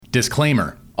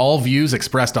Disclaimer. All views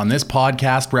expressed on this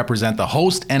podcast represent the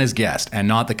host and his guest, and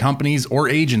not the companies or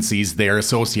agencies they are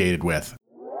associated with.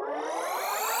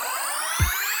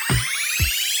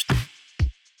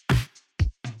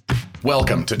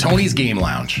 Welcome to Tony's Game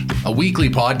Lounge, a weekly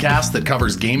podcast that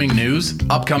covers gaming news,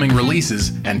 upcoming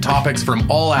releases, and topics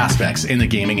from all aspects in the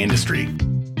gaming industry.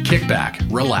 Kick back,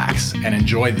 relax, and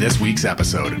enjoy this week's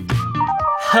episode.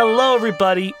 Hello,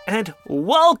 everybody, and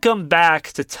welcome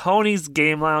back to Tony's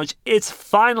Game Lounge. It's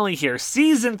finally here.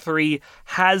 Season 3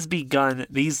 has begun.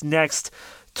 These next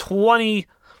 20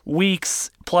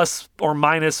 weeks, plus or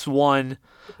minus one,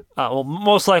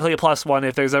 most likely a plus one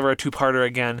if there's ever a two-parter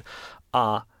again,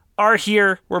 are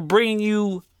here. We're bringing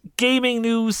you gaming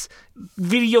news,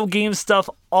 video game stuff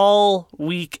all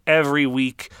week, every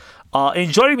week.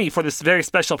 And joining me for this very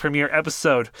special premiere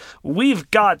episode, we've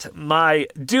got my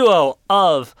duo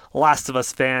of Last of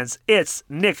Us fans. It's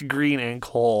Nick Green and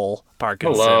Cole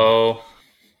Parkinson.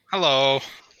 Hello.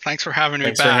 Thanks for having me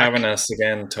back. Thanks for having us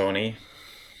again, Tony.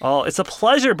 Oh, it's a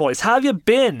pleasure, boys. How have you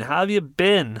been?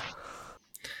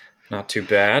 Not too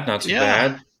bad.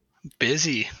 Bad.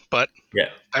 Busy, but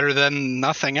better than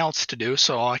nothing else to do,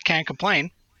 so I can't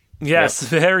complain. Yes,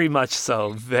 very much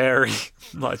so. Very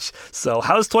much so.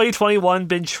 How's 2021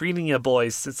 been treating you,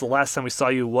 boys, since the last time we saw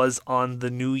you was on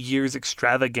the New Year's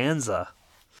extravaganza?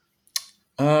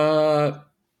 I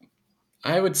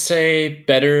would say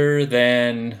better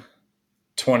than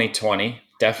 2020,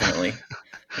 definitely.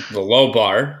 The low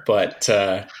bar, but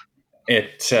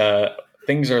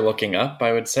things are looking up,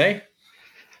 I would say.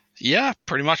 Yeah,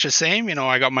 pretty much the same. You know,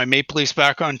 I got my Maple Leafs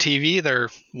back on TV. They're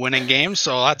winning games,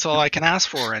 so that's all I can ask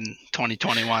for in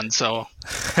 2021. So,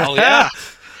 hell yeah.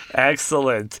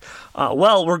 Excellent.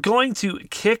 Well, we're going to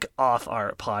kick off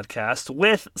our podcast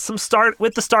with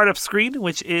the startup screen,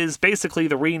 which is basically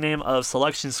the rename of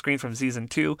selection screen from season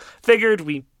 2. Figured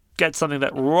we get something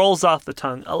that rolls off the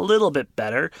tongue a little bit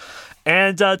better.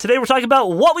 And today we're talking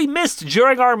about what we missed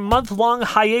during our month-long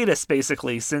hiatus,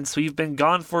 basically, since we've been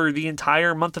gone for the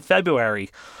entire month of February.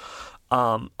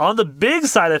 On the big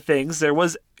side of things, there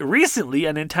was recently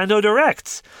a Nintendo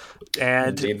Direct.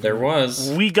 And indeed there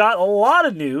was. We got a lot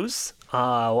of news.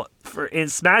 In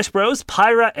Smash Bros.,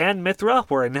 Pyra and Mythra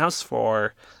were announced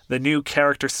for the new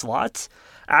character slot,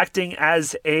 acting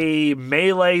as a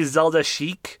melee Zelda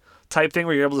Sheik type thing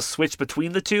where you're able to switch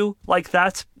between the two like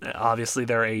that. Obviously,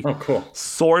 they're a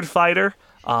sword fighter.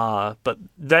 But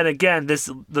then again,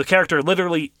 the character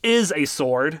literally is a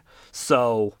sword.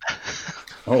 So...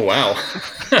 Oh, wow.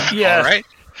 Yeah. All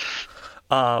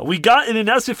right. We got an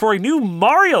announcement for a new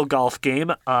Mario Golf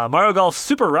game, Mario Golf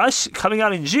Super Rush, coming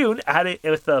out in June.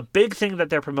 With the big thing that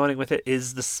they're promoting with it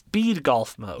is the speed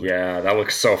golf mode. Yeah, that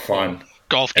looks so fun.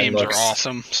 Golf games are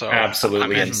awesome. So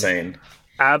absolutely insane.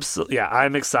 Absolutely, yeah,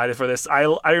 I'm excited for this. I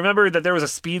remember that there was a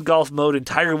speed golf mode in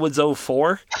Tiger Woods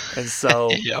 04, and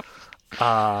so yep.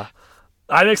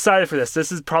 I'm excited for this.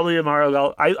 This is probably a Mario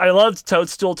Golf. I loved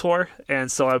Toadstool Tour,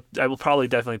 and so I will probably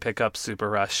definitely pick up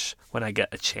Super Rush when I get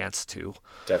a chance to.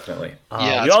 Definitely.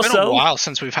 It's been a while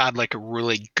since we've had like a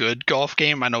really good golf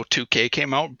game. I know 2K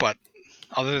came out, but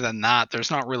other than that, there's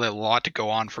not really a lot to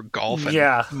go on for golf.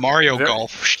 And Mario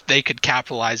Golf, they could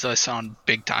capitalize us on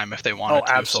big time if they wanted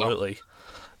to. Oh, absolutely. So.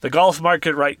 The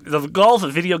golf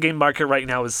video game market right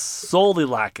now is solely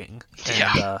lacking.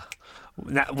 And,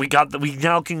 we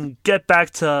now can get back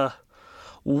to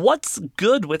what's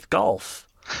good with golf.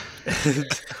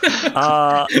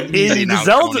 Easy now,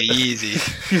 Zelda, Tony, easy.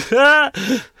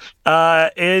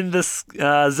 In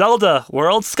the Zelda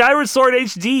world, Skyward Sword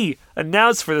HD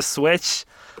announced for the Switch.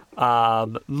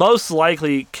 Most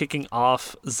likely kicking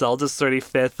off Zelda's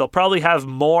 35th. They'll probably have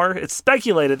more. It's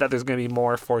speculated that there's going to be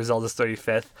more for Zelda's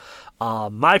 35th.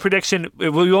 My prediction,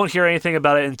 we won't hear anything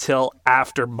about it until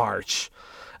after March,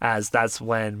 as that's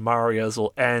when Mario's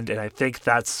will end, and I think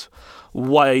that's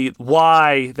why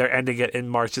they're ending it in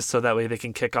March, just so that way they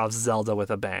can kick off Zelda with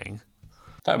a bang.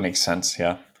 That makes sense,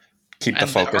 yeah. Keep the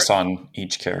focus on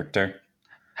each character.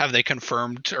 Have they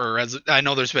confirmed, or I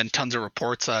know there's been tons of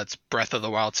reports that it's Breath of the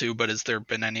Wild 2, but has there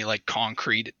been any like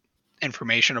concrete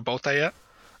information about that yet?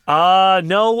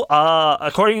 No.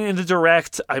 According to the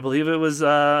Direct, I believe it was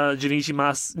Junichi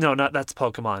Mas. No, that's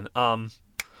Pokemon.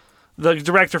 The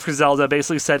director for Zelda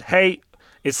basically said, "Hey,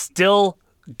 it's still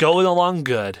going along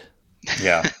good."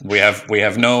 Yeah, we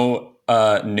have no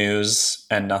news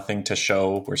and nothing to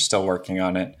show. We're still working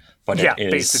on it. But it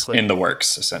is basically in the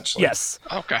works, essentially. Yes.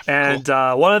 Okay. And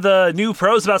cool. One of the new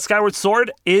pros about Skyward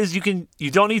Sword is you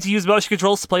don't need to use motion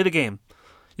controls to play the game.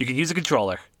 You can use a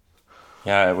controller.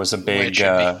 Yeah, it was a big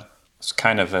It's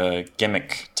kind of a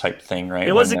gimmick type thing, right?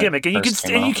 It was a gimmick, and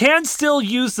you can still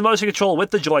use the motion control with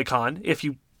the Joy-Con if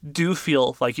you do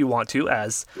feel like you want to,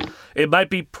 as it might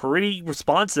be pretty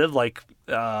responsive, like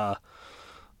with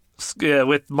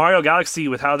Mario Galaxy,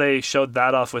 with how they showed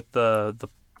that off with the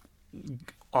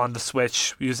on the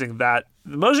Switch using that.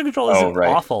 The motion control isn't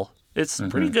awful. It's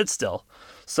pretty good still.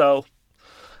 So,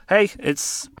 hey,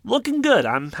 it's looking good.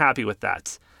 I'm happy with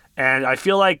that. And I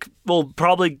feel like we'll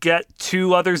probably get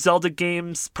 2 other Zelda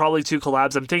games, probably 2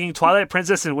 collabs. I'm thinking Twilight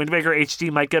Princess and Wind Waker HD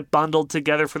might get bundled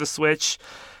together for the Switch.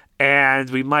 And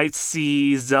we might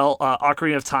see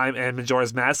Ocarina of Time and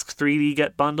Majora's Mask 3D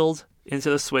get bundled into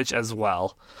the Switch as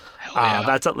well.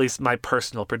 That's at least my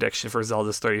personal prediction for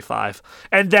Zelda's 35.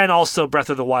 And then also Breath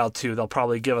of the Wild 2. They'll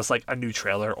probably give us like a new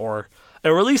trailer or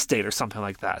a release date or something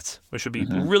like that, which would be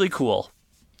really cool.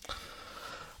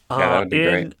 That would be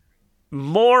great.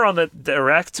 More on the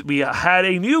Direct, we had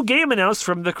a new game announced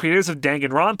from the creators of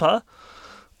Danganronpa,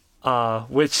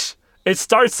 which it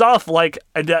starts off like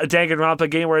a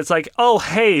Danganronpa game where it's like, oh,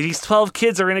 hey, these 12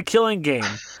 kids are in a killing game.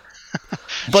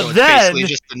 But so then basically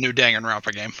just the new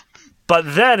Danganronpa game.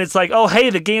 But then it's like, oh, hey,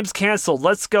 the game's canceled.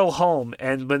 Let's go home.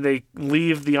 And when they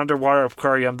leave the underwater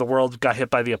aquarium, the world got hit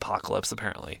by the apocalypse,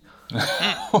 apparently.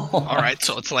 All right,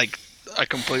 so it's like a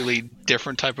completely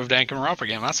different type of Danganronpa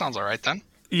game. That sounds all right then.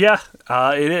 Yeah,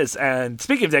 it is. And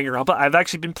speaking of Danganronpa, I've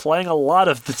actually been playing a lot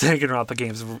of the Danganronpa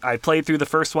games. I played through the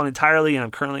first one entirely, and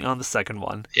I'm currently on the second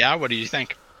one. Yeah, what do you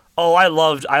think? Oh, I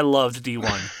loved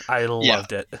D1. I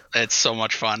loved it. It's so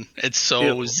much fun. It's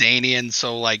so zany and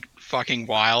so like fucking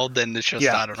wild, and it's just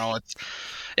I don't know.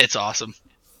 It's awesome.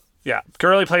 Yeah,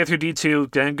 currently playing through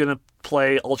D2. Then gonna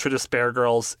play Ultra Despair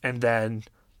Girls, and then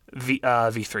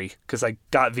V3 because I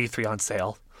got V3 on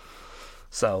sale.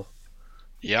 So.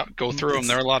 Yeah, go through them.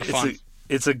 They're a lot of fun.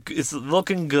 It's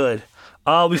looking good.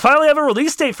 We finally have a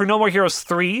release date for No More Heroes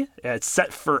 3. It's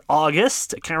set for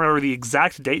August. I can't remember the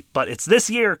exact date, but it's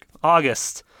this year,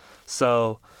 August.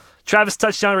 So, Travis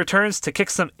Touchdown returns to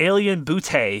kick some alien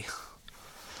booty,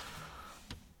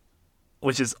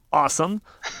 which is awesome.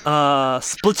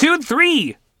 Splatoon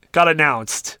 3 got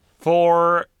announced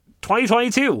for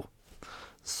 2022.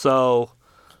 So,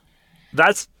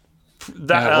 that's...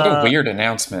 what a weird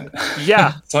announcement.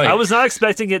 Yeah, like... I was not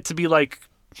expecting it to be like...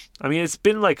 I mean, it's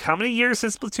been like how many years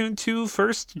since Splatoon 2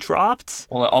 first dropped?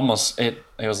 Well, it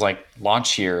was like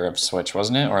launch year of Switch,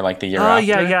 wasn't it? Or like the year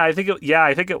after? I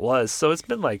think it was. So it's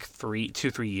been like 3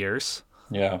 years.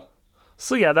 Yeah.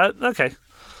 So yeah, okay.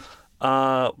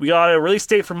 We got a release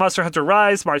date for Monster Hunter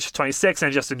Rise, March 26th,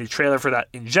 and just a new trailer for that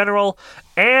in general.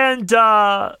 And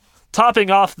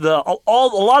topping off a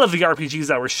lot of the RPGs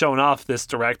that were shown off this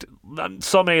Direct,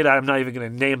 so many that I'm not even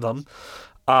going to name them.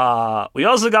 We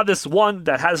also got this one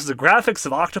that has the graphics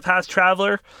of Octopath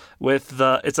Traveler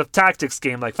it's a tactics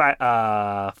game like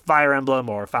Fire Emblem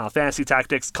or Final Fantasy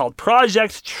Tactics called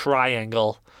Project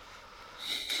Triangle.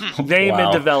 Name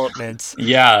and development.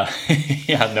 Yeah.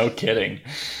 Yeah, no kidding.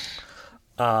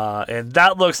 And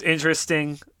that looks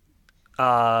interesting.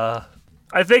 I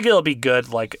think it'll be good.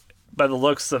 Like, by the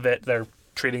looks of it, they're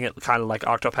treating it kind of like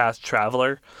Octopath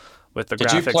Traveler with the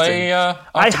graphics. Did you play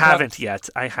I haven't yet.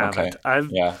 I haven't.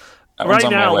 Okay.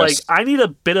 Right now, like, I need a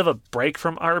bit of a break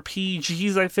from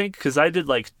RPGs, I think, because I did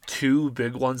like 2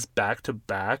 big ones back to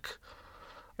back.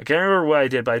 I can't remember what I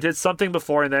did, but I did something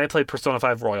before, and then I played Persona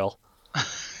 5 Royal.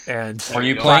 And were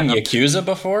you playing Yakuza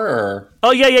before, or?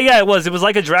 Oh yeah. It was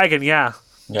like a dragon. Yeah.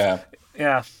 Yeah.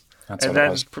 That's and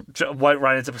then went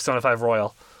right into Persona 5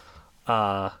 Royal.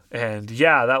 And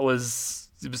yeah, it was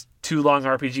 2 long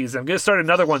RPGs. I'm gonna start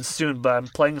another one soon, but I'm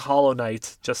playing Hollow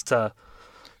Knight just to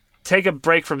take a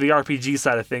break from the RPG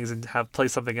side of things and play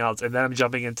something else. And then I'm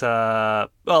jumping into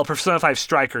Persona 5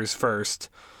 Strikers first,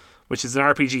 which is an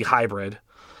RPG hybrid,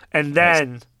 and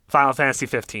then Final Fantasy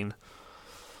 15.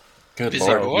 Good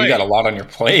Lord, you got a lot on your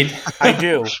plate. I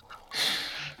do.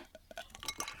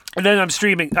 And then I'm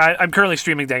streaming. I'm currently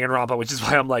streaming Danganronpa, which is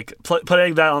why I'm like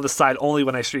putting that on the side only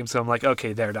when I stream. So I'm like,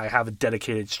 okay, there, I have a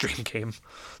dedicated stream game,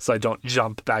 so I don't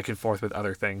jump back and forth with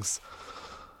other things,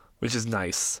 which is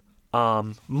nice.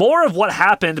 More of what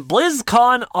happened.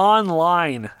 BlizzCon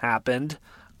Online happened,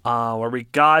 where we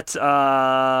got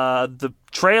the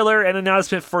trailer and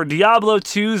announcement for Diablo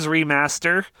 2's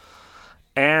remaster,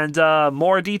 and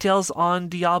more details on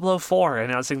Diablo 4,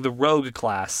 announcing the Rogue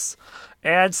class.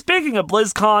 And speaking of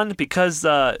BlizzCon, because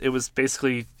it was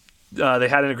basically they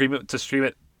had an agreement to stream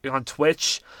it on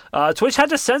Twitch, Twitch had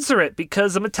to censor it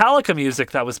because of Metallica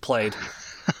music that was played.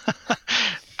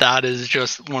 That is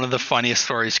just one of the funniest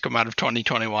stories to come out of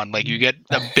 2021. Like, you get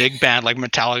a big band like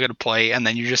Metallica to play, and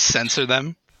then you just censor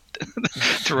them.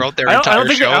 throughout their entire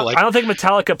show. I don't think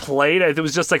Metallica played. It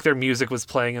was just like their music was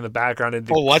playing in the background. And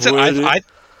was it?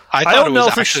 I thought it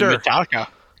was actually Metallica.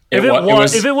 If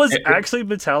it was actually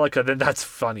Metallica, then that's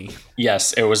funny.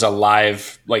 Yes, it was a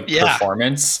live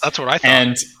performance. That's what I thought.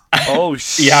 And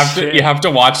shit. you have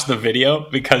to watch the video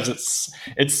because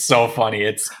it's so funny.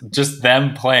 It's just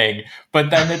them playing, but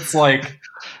then it's like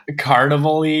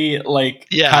carnival-y,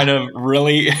 kind of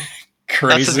really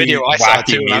crazy. That's the video I saw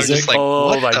too. And I was just like,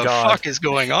 what the fuck is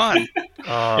going on?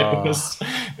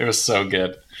 It was so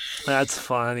good. That's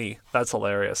funny. That's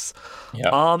hilarious.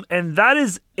 Yeah. And that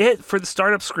is it for the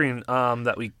startup screen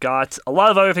that we got. A lot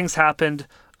of other things happened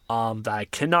that I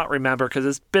cannot remember because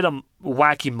it's been a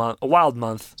wacky month, a wild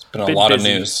month. It's been a lot of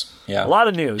news. Yeah. A lot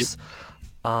of news.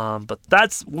 But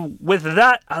with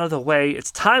that out of the way,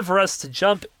 it's time for us to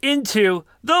jump into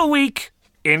the week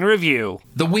in review.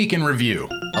 The Week in Review,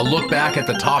 a look back at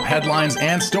the top headlines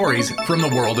and stories from the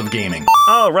world of gaming.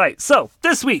 All right, so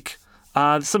this week,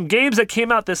 some games that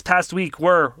came out this past week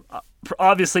were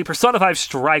obviously Persona 5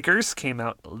 Strikers came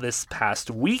out this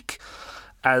past week,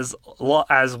 as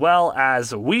well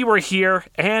as We Were Here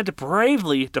and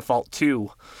Bravely Default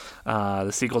 2,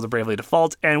 the sequel to Bravely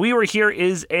Default. And We Were Here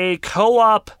is a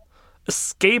co-op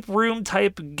escape room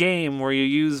type game where you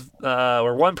use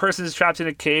where one person is trapped in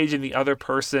a cage and the other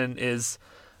person is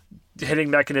hitting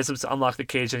mechanisms to unlock the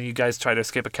cage, and you guys try to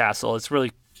escape a castle. It's a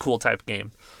really cool type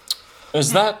game.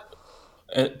 Is that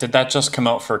did that just come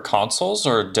out for consoles,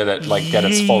 or did it get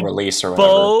its full release or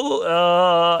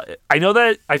whatever?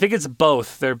 I think it's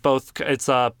both. They're both. It's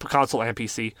console and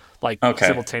PC,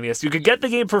 simultaneous. You could get the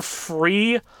game for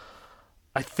free.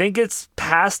 I think it's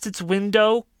past its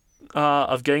window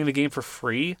of getting the game for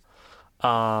free.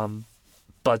 But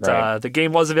the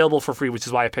game was available for free, which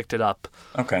is why I picked it up.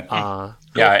 Okay.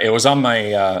 It was on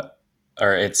my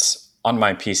it's on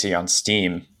my PC on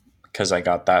Steam because I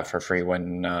got that for free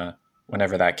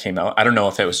whenever that came out. I don't know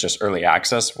if it was just early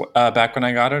access back when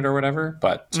I got it or whatever,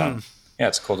 but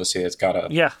it's cool to see it's got a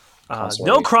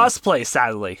no crossplay,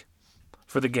 sadly,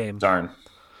 for the game. Darn.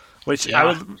 Which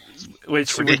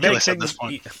it's ridiculous at this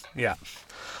point. Yeah.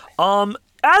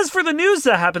 As for the news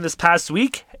that happened this past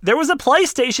week, there was a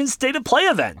PlayStation State of Play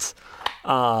event.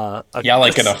 An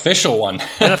official one.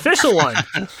 An official one.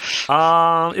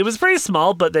 It was pretty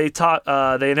small, but they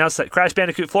announced that Crash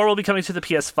Bandicoot 4 will be coming to the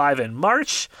PS5 in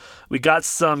March. We got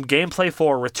some gameplay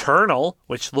for Returnal,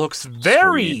 which looks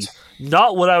very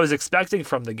not what I was expecting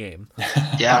from the game.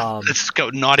 Yeah, it's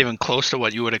not even close to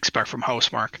what you would expect from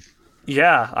Housemarque.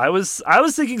 Yeah, I was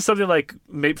thinking something like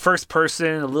maybe first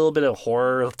person, a little bit of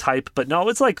horror type, but no,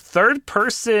 it's like third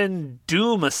person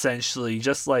Doom essentially,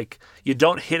 just like you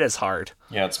don't hit as hard.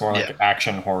 Yeah, it's more like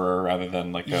action horror rather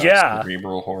than like a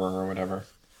cerebral horror or whatever.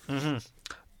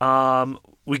 Mm-hmm.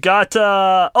 We got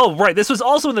this was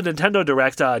also in the Nintendo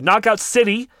Direct, Knockout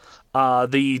City,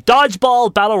 the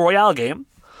dodgeball battle royale game.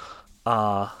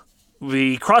 The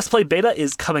crossplay beta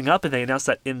is coming up, and they announced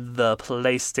that in the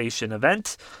PlayStation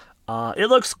event. It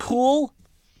looks cool,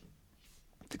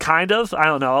 kind of. I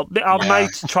don't know. I might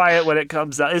try it when it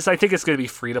comes out. I think it's going to be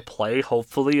free to play,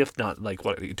 hopefully. If not,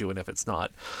 what are you doing if it's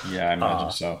not? Yeah, I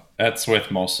imagine so. That's with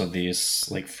most of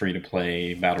these free to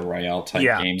play battle royale type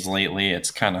games lately. It's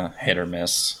kind of hit or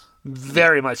miss.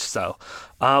 Very much so.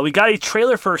 We got a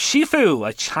trailer for Shifu,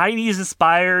 a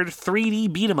Chinese-inspired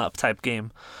 3D beat 'em up type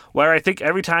game, where I think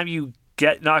every time you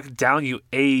get knocked down, you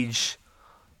age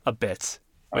a bit.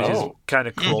 Which is kind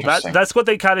of cool. That's what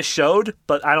they kind of showed,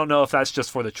 but I don't know if that's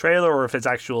just for the trailer or if it's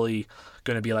actually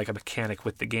going to be like a mechanic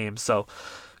with the game. So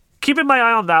keeping my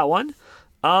eye on that one.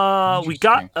 We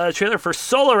got a trailer for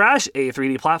Solar Ash, a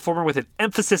 3D platformer with an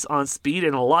emphasis on speed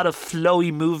and a lot of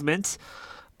flowy movement,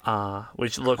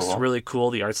 which looks really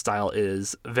cool. The art style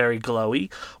is very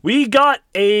glowy. We got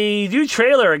a new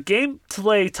trailer, a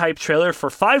gameplay type trailer for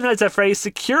Five Nights at Freddy's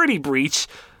Security Breach.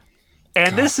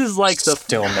 And this is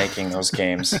still making those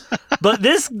games. But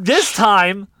this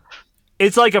time,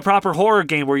 it's like a proper horror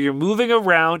game where you're moving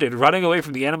around and running away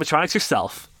from the animatronics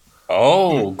yourself.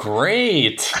 Oh,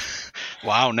 great.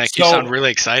 Wow, Nick, you sound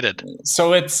really excited.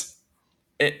 So is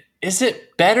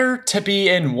it better to be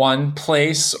in one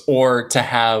place or to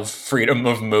have freedom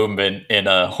of movement in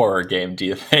a horror game, do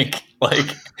you think?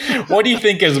 What do you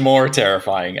think is more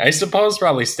terrifying? I suppose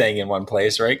probably staying in one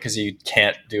place, right? Because you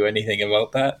can't do anything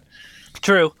about that.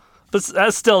 True, but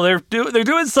still, they're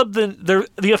doing something.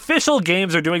 The official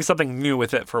games are doing something new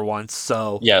with it for once.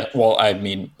 So yeah, well, I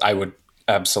mean, I would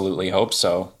absolutely hope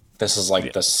so. This is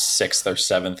like the 6th or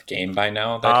 7th game by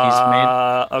now that he's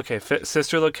made. Okay,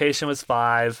 Sister Location was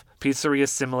 5. Pizzeria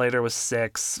Simulator was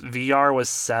 6. VR was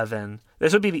 7.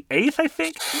 This would be the 8th, I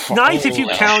think. 9th if you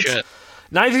count. Shit.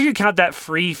 9th if you count that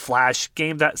free Flash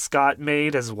game that Scott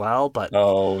made as well. But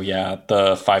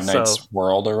the Five Nights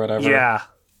World or whatever. Yeah.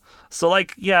 So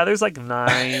there's 9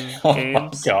 games. Oh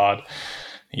God.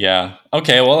 Yeah.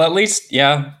 Okay. Well, at least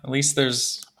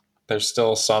there's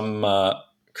still some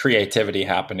creativity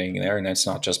happening there, and it's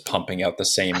not just pumping out the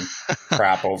same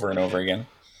crap over and over again.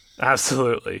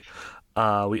 Absolutely.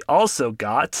 We also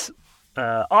got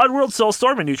Oddworld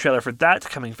Soulstorm, a new trailer for that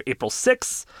coming for April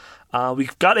 6th.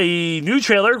 We've got a new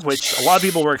trailer, which a lot of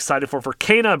people were excited for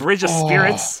Kena Bridge of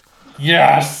Spirits.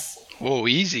 Yes. Whoa,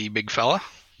 easy, big fella.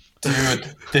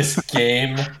 Dude, this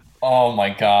game. Oh my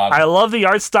God. I love the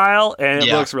art style, and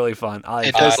it looks really fun.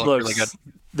 It does look really good.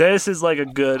 This is like a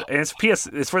good, and it's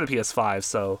for the PS5,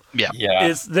 so yeah.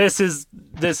 This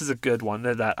is a good one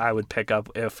that I would pick up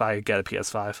if I get a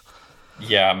PS5.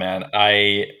 Yeah, man.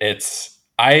 I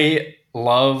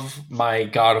love my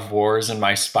God of Wars and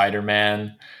my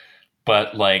Spider-Man,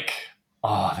 but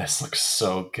this looks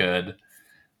so good.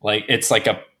 It's like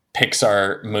a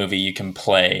Pixar movie you can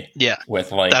play. Yeah, with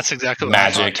that's exactly what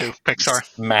magic, I thought too.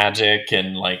 Pixar magic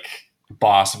and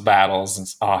boss battles, and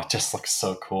it just looks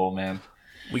so cool, man.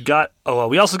 We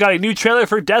also got a new trailer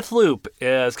for Deathloop.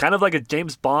 It's kind of like a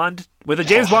James Bond with a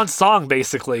James Bond song,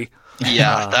 basically.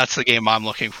 Yeah, that's the game I'm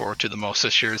looking forward to the most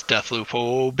this year is Deathloop.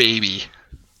 Oh baby,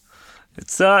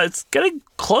 it's getting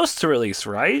close to release,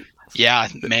 right? Yeah,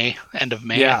 end of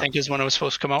May, I think is when it was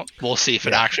supposed to come out. We'll see if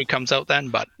it actually comes out then,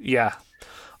 but yeah.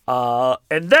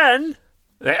 And then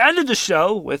they ended the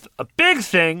show with a big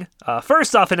thing.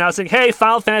 First off, announcing, hey,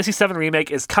 Final Fantasy VII Remake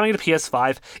is coming to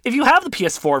PS5. If you have the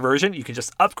PS4 version, you can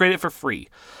just upgrade it for free.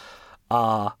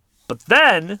 But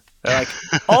then, they're like,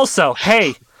 also,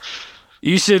 hey,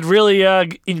 you should really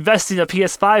invest in a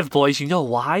PS5, boys. You know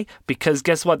why? Because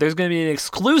guess what? There's going to be an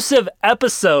exclusive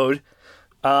episode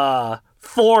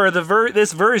for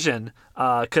this version.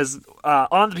 Because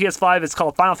on the PS5, it's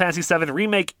called Final Fantasy VII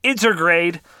Remake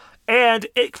Intergrade. And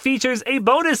it features a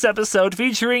bonus episode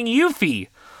featuring Yuffie.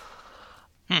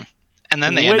 And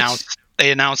then they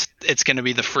announced it's going to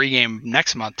be the free game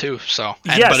next month too. So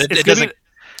but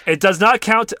it does not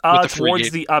count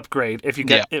towards the upgrade if you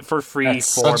get it for free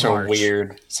for March.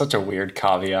 Such a weird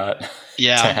caveat.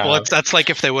 Yeah, well, that's like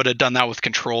if they would have done that with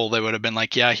Control, they would have been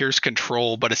like, yeah, here's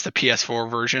Control, but it's the PS4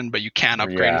 version, but you can't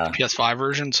upgrade it to the PS5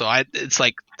 version. So it's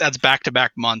like that's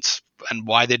back-to-back months, and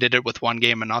why they did it with one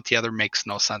game and not the other makes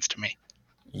no sense to me.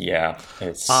 Yeah,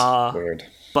 it's weird.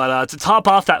 But to top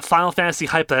off that Final Fantasy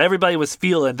hype that everybody was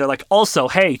feeling, they're like, also,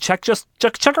 hey, check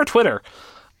our Twitter.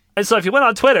 And so if you went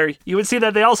on Twitter, you would see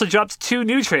that they also dropped 2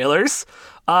 new trailers.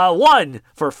 One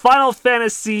for Final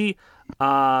Fantasy VII,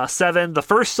 The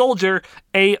First Soldier,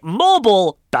 a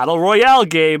mobile battle royale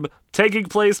game taking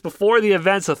place before the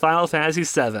events of Final Fantasy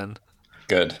VII.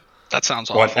 Good. That sounds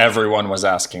awful. What everyone was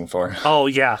asking for. Oh,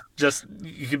 yeah. Just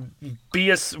you can be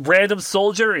a random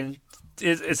soldier, and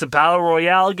it's a battle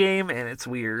royale game, and it's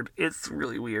weird. It's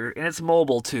really weird. And it's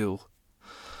mobile, too.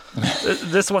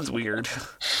 This one's weird.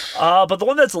 But the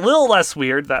one that's a little less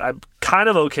weird that I'm kind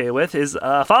of okay with is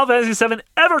Final Fantasy VII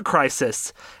Ever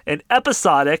Crisis, an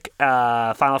episodic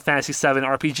Final Fantasy VII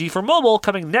RPG for mobile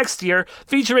coming next year,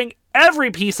 featuring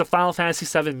every piece of Final Fantasy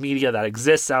VII media that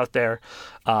exists out there,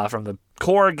 from the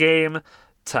core game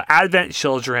to Advent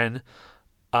Children,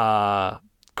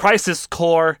 Crisis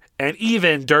Core, and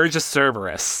even Dirge of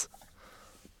Cerberus.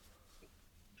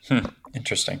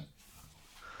 Interesting.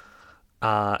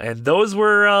 And those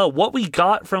were what we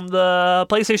got from the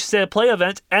PlayStation State of Play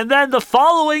event. And then the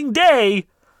following day,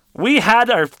 we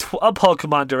had a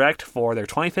Pokemon Direct for their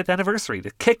 25th anniversary to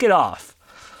kick it off.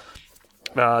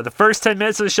 The first 10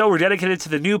 minutes of the show were dedicated to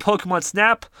the new Pokemon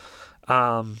Snap,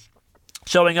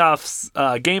 showing off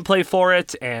gameplay for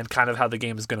it and kind of how the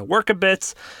game is going to work a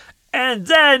bit. And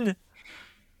then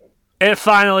it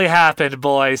finally happened,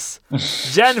 boys.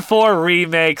 Gen 4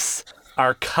 remakes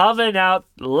are coming out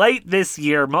late this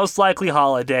year, most likely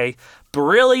holiday.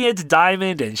 Brilliant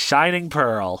Diamond and Shining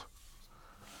Pearl.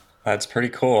 That's pretty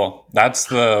cool. That's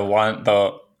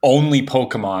the only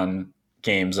Pokemon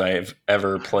games I've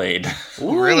ever played.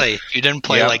 Really? You didn't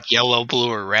play like Yellow, Blue,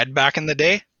 or Red back in the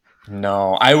day?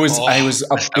 No, I was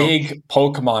a big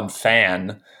Pokemon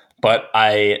fan, but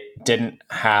I didn't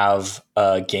have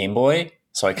a Game Boy,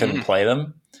 so I couldn't play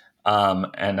them.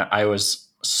 And I was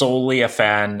solely a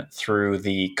fan through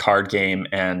the card game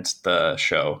and the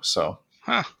show. So,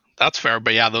 that's fair.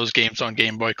 But yeah, those games on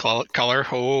Game Boy Color,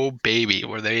 oh baby,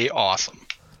 were they awesome!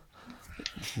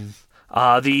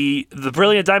 The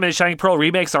Brilliant Diamond and Shining Pearl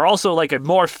remakes are also like a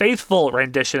more faithful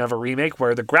rendition of a remake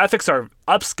where the graphics are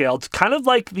upscaled, kind of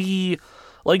like the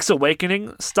Link's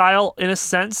Awakening style in a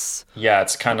sense. Yeah,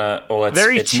 it's kind of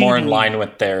it's more in line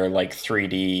with their like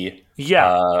 3D.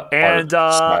 Yeah, and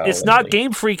it's not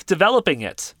Game Freak developing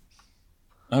it.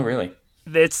 Oh, really?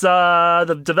 It's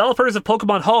the developers of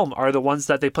Pokemon Home are the ones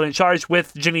that they put in charge,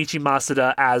 with Junichi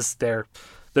Masuda as the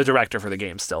director for the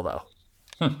game still, though.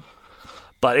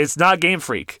 But it's not Game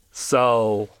Freak,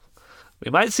 so we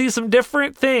might see some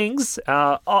different things.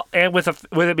 And with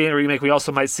it being a remake, we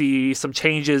also might see some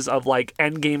changes of like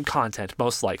end game content,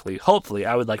 most likely. Hopefully,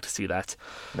 I would like to see that.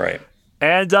 Right.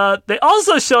 And they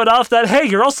also showed off that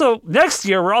next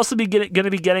year we're also going to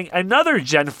be getting another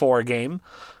Gen 4 game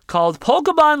called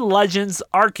Pokemon Legends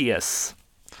Arceus,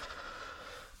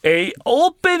 a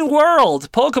open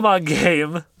world Pokemon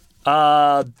game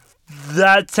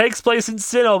that takes place in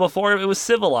Sinnoh before it was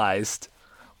civilized,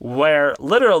 where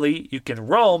literally you can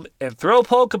roam and throw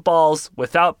Pokeballs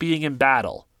without being in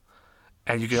battle.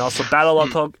 And you can also battle on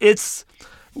Pokemon. It's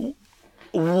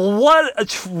what a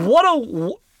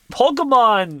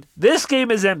Pokemon. This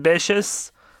game is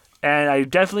ambitious, and I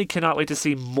definitely cannot wait to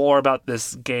see more about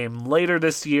this game later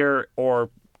this year or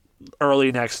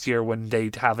early next year when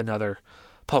they have another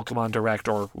Pokemon Direct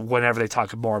or whenever they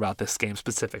talk more about this game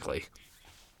specifically.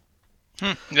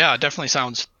 Yeah, it definitely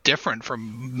sounds different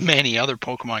from many other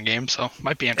Pokemon games, so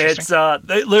might be interesting. It's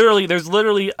there's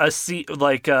literally a scene,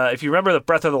 like if you remember the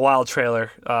Breath of the Wild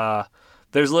trailer,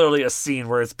 there's literally a scene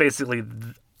where it's basically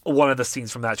one of the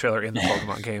scenes from that trailer in the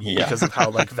Pokemon game because of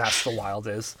how like vast the wild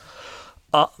is.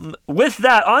 With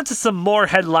that, on to some more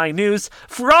headline news.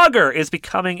 Frogger is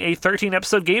becoming a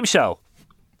 13-episode game show.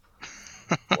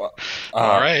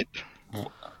 All right.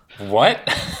 What?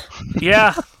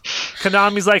 Yeah.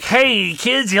 Konami's like, hey,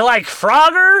 kids, you like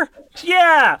Frogger?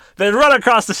 Yeah. Then run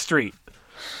across the street.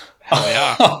 Oh,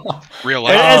 yeah. Real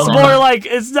life. It's more like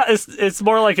it's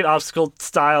more like an obstacle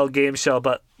style game show,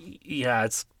 but yeah,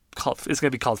 it's going to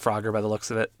be called Frogger by the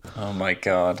looks of it. Oh, my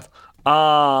God.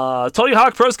 Tony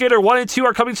Hawk Pro Skater 1 and 2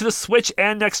 are coming to the Switch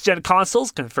and next-gen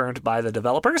consoles, confirmed by the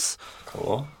developers.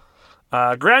 Cool.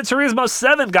 Gran Turismo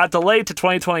 7 got delayed to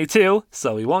 2022,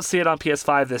 so we won't see it on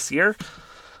PS5 this year.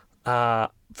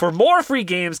 For more free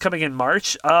games coming in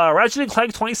March, Ratchet &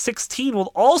 Clank 2016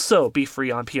 will also be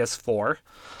free on PS4.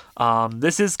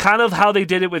 This is kind of how they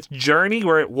did it with Journey,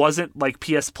 where it wasn't like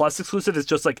PS Plus exclusive. It's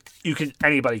just like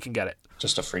anybody can get it.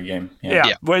 Just a free game.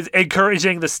 Yeah. With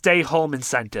encouraging the stay home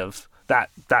incentive.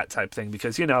 That type thing,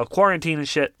 because quarantine and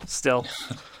shit still.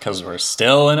 Because we're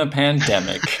still in a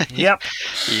pandemic. Yep.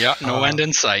 Yeah, no end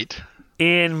in sight.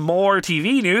 In more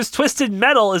TV news, Twisted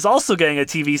Metal is also getting a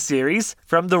TV series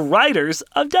from the writers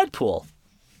of Deadpool.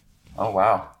 Oh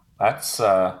wow, that's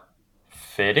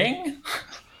fitting,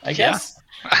 I guess.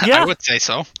 Yeah, I would say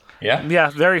so. Yeah,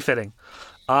 very fitting.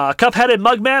 Cuphead and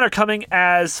Mugman are coming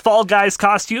as Fall Guys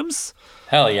costumes.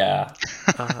 Hell yeah.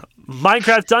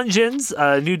 Minecraft Dungeons,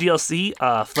 new DLC,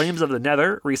 Flames of the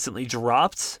Nether, recently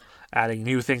dropped, adding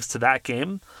new things to that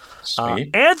game.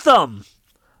 Sweet. Anthem!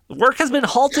 Work has been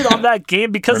halted on that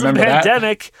game because of the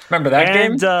pandemic. Remember that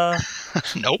game?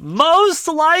 Nope. Most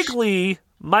likely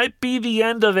might be the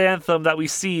end of Anthem that we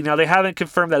see. Now, they haven't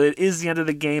confirmed that it is the end of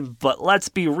the game, but let's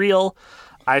be real.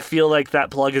 I feel like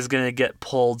that plug is going to get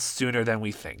pulled sooner than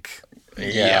we think.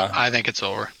 Yeah, I think it's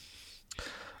over.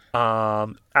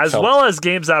 Well as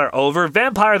games that are over,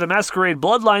 Vampire the Masquerade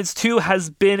Bloodlines 2 has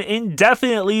been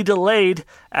indefinitely delayed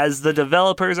as the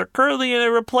developers are currently in a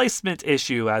replacement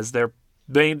issue as the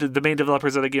main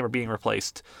developers of the game are being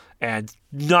replaced and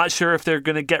not sure if they're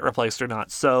going to get replaced or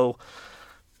not. So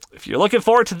if you're looking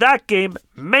forward to that game,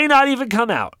 may not even come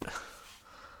out.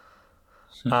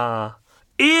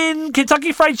 In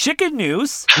Kentucky Fried Chicken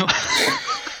news...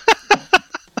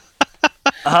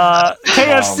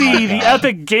 KFC, the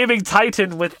epic gaming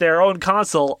titan with their own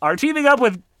console, are teaming up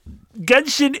with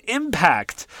Genshin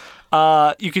Impact.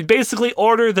 You can basically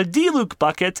order the D-Luke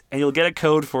bucket, and you'll get a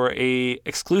code for a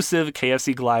exclusive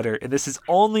KFC glider. And this is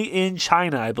only in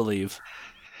China, I believe.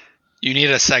 You need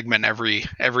a segment every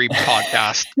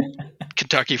podcast.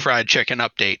 Kentucky Fried Chicken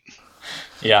update.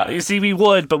 Yeah. You see, we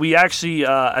would, but we actually,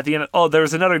 at the end, there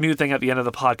was another new thing at the end of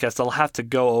the podcast I'll have to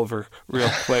go over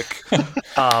real quick.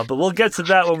 But we'll get to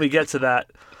that when we get to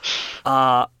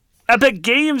that. Epic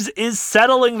Games is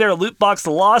settling their loot box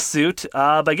lawsuit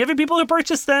by giving people who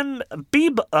purchased them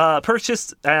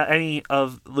purchased any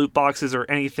of loot boxes or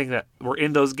anything that were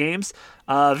in those games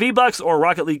V-Bucks or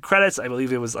Rocket League credits. I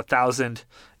believe it was 1,000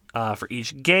 for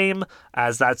each game,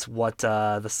 as that's what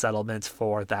the settlement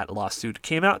for that lawsuit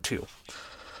came out to.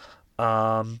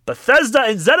 Bethesda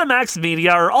and ZeniMax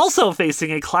Media are also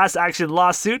facing a class action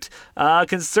lawsuit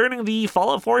concerning the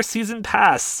Fallout 4 Season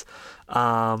Pass.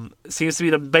 Seems to be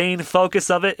the main focus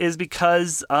of it is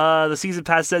because the Season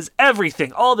Pass says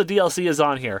everything, all the DLC is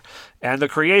on here, and the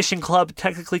Creation Club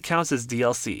technically counts as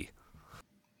DLC.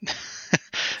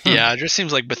 Yeah, it just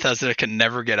seems like Bethesda can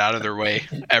never get out of their way,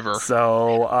 ever.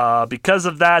 So, because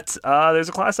of that, there's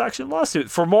a class action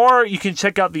lawsuit. For more, you can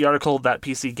check out the article that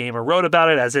PC Gamer wrote about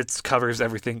it, as it covers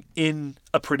everything in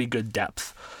a pretty good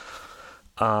depth.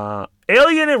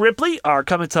 Alien and Ripley are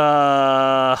coming to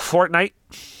Fortnite.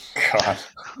 God.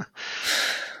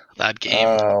 That game.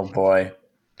 Oh, boy.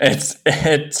 It's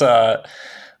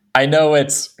I know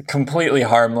it's completely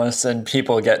harmless and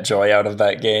people get joy out of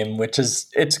that game,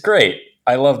 it's great.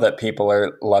 I love that people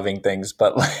are loving things,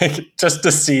 but like just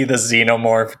to see the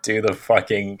Xenomorph do the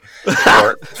fucking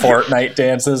Fortnite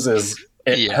dances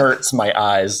hurts my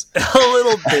eyes. A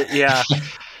little bit, yeah.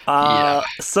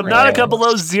 Subnautica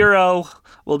Below Zero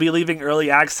will be leaving early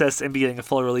access and be getting a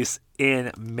full release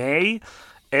in May.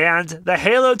 And the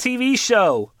Halo TV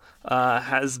show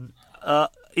has a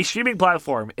streaming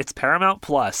platform. It's Paramount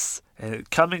Plus, and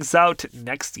it comes out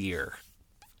next year.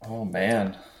 Oh,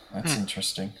 man. That's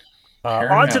interesting.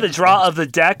 On to the draw of the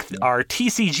deck, our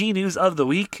TCG news of the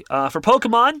week. For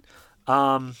Pokemon,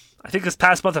 I think this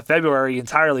past month of February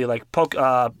entirely, like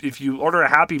if you order a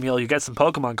Happy Meal, you get some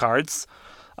Pokemon cards.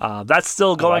 That's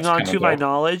still going on to my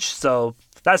knowledge, so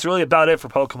that's really about it for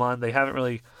Pokemon. They haven't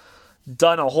really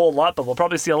done a whole lot, but we'll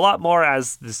probably see a lot more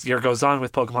as this year goes on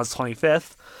with Pokemon's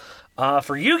 25th.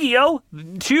 For Yu-Gi-Oh!,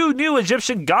 2 new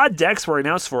Egyptian God decks were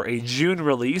announced for a June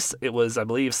release. It was, I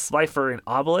believe, Slifer and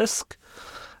Obelisk.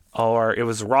 Or it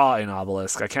was Ra and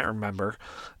Obelisk. I can't remember.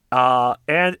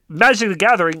 And Magic the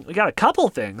Gathering, we got a couple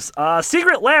things.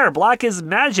 Secret Lair, Black is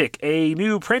Magic, a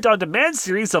new print-on-demand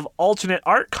series of alternate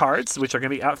art cards, which are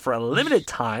going to be out for a limited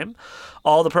time.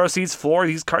 All the proceeds for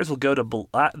these cards will go to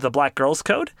the Black Girls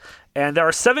Code. And there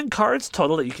are 7 cards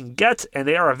total that you can get, and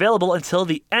they are available until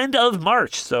the end of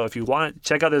March. So if you want to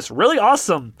check out this really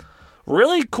awesome,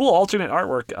 really cool alternate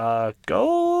artwork,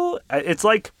 go. It's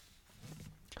like,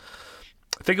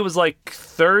 I think it was like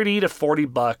 $30 to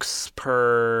 $40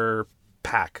 per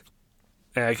pack.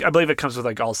 And I believe it comes with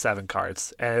like all 7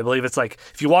 cards. And I believe it's like,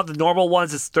 if you want the normal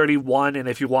ones, it's $31, and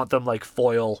if you want them like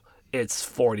foil, it's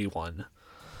 $41.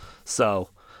 So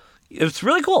it's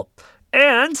really cool.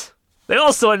 And they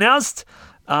also announced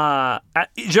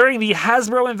during the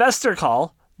Hasbro investor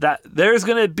call that there's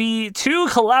going to be 2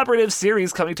 collaborative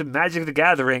series coming to Magic the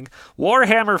Gathering,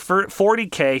 Warhammer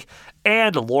 40K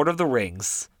and Lord of the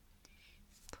Rings.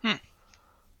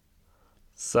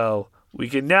 So we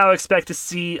can now expect to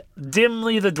see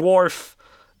Dimly the Dwarf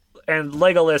and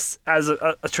Legolas as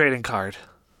a trading card.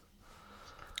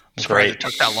 Great. It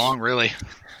took that long, really.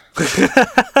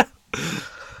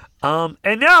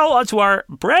 And now onto our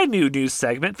brand new news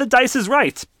segment, The Dice is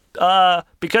Right.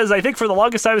 Because I think for the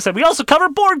longest time I said we also cover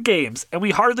board games, and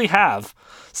we hardly have.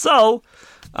 So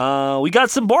we got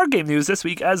some board game news this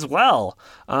week as well.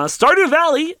 Stardew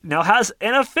Valley now has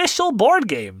an official board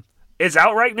game. It's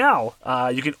out right now.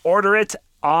 You can order it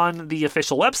on the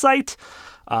official website.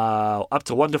 Up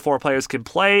to 1 to 4 players can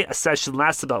play. A session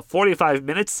lasts about 45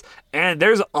 minutes, and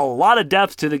there's a lot of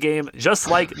depth to the game, just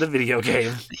like the video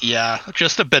game. Yeah,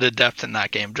 just a bit of depth in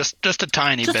that game. Just a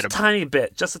tiny bit.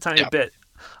 Just a tiny bit.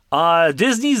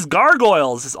 Disney's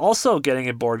Gargoyles is also getting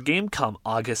a board game come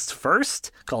August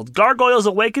 1st called Gargoyles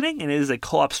Awakening, and it is a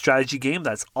co-op strategy game.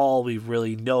 That's all we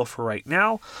really know for right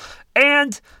now.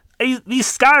 And the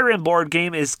Skyrim board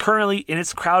game is currently in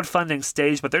its crowdfunding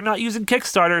stage, but they're not using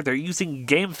Kickstarter. They're using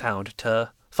GameFound to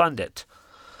fund it.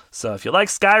 So if you like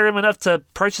Skyrim enough to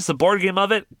purchase a board game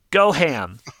of it, go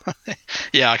ham.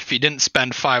 Yeah, if you didn't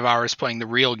spend 5 hours playing the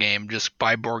real game, just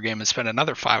buy board game and spend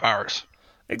another 5 hours.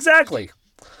 Exactly.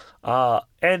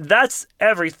 And that's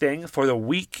everything for the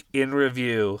week in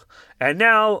review. And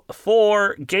now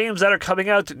for games that are coming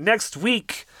out next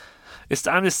week. It's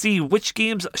time to see which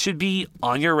games should be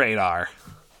on your radar.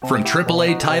 From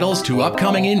AAA titles to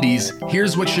upcoming indies,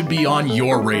 here's what should be on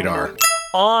your radar.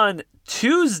 On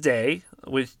Tuesday,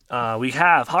 we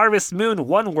have Harvest Moon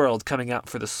One World coming out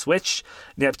for the Switch,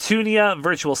 Neptunia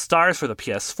Virtual Stars for the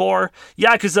PS4,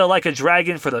 Yakuza Like a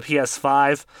Dragon for the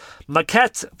PS5,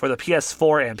 Maquette for the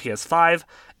PS4 and PS5,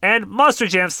 and Monster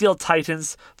Jam Steel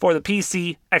Titans for the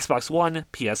PC, Xbox One,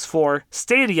 PS4,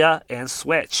 Stadia, and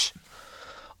Switch.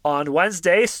 On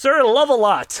Wednesday, Sir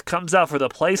Love-A-Lot comes out for the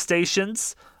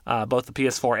PlayStations, both the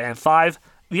PS4 and 5,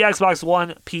 the Xbox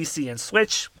One, PC, and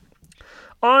Switch.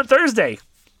 On Thursday,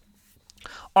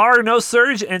 R No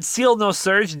Surge and Seal No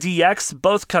Surge DX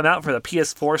both come out for the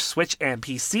PS4, Switch, and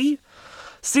PC.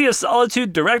 Sea of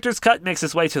Solitude Director's Cut makes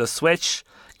its way to the Switch.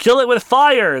 Kill It With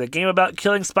Fire, the game about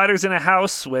killing spiders in a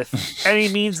house with any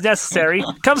means necessary,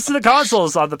 comes to the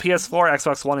consoles on the PS4,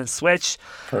 Xbox One, and Switch.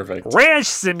 Perfect. Ranch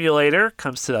Simulator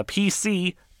comes to the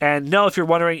PC. And no, if you're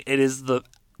wondering, it is the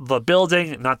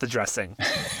building, not the dressing.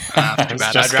 Too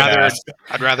bad.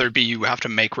 I'd rather it be you have to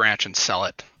make ranch and sell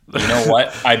it. You know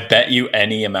what? I bet you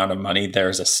any amount of money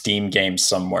there's a Steam game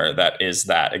somewhere that is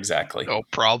that exactly. Oh,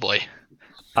 probably.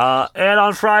 And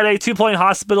on Friday, 2 Point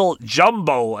Hospital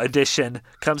Jumbo Edition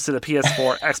comes to the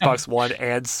PS4, Xbox One,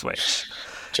 and Switch.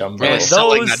 Jumbo. Really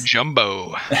selling that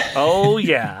jumbo. Oh,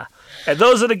 yeah. And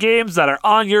those are the games that are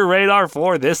on your radar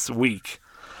for this week.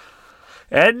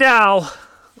 And now,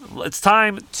 it's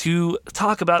time to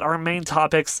talk about our main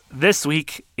topics this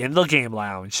week in the Game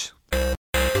Lounge.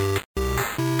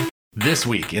 This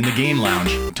week in the Game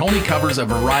Lounge, Tony covers a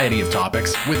variety of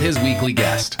topics with his weekly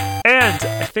guest. And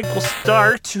I think we'll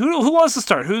start. Who wants to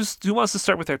start? Who wants to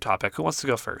start with their topic? Who wants to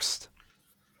go first?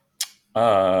 We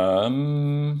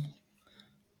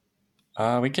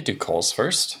could do Cole's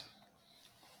first.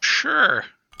 Sure.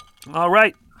 All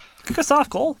right. Kick us off,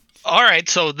 Cole. All right.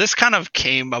 So this kind of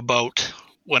came about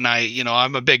when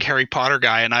I'm a big Harry Potter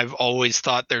guy, and I've always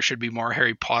thought there should be more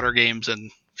Harry Potter games, and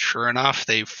sure enough,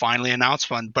 they finally announced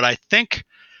one. But I think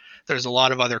there's a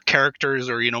lot of other characters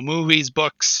or, movies,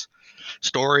 books,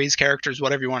 stories, characters,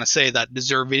 whatever you want to say, that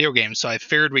deserve video games. So I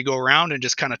figured we go around and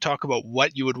just kind of talk about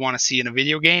what you would want to see in a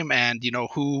video game and,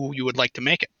 who you would like to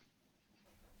make it.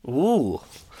 Ooh,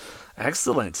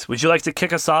 excellent. Would you like to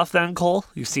kick us off then, Cole?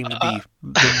 You seem to be,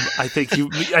 I think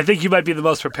you might be the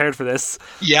most prepared for this.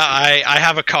 Yeah, I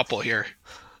have a couple here.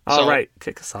 All right,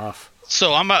 kick us off.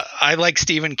 So I like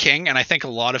Stephen King, and I think a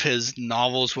lot of his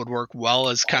novels would work well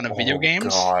as kind of video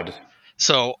games. God.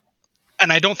 So,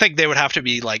 and I don't think they would have to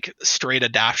be like straight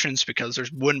adaptations because there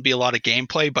wouldn't be a lot of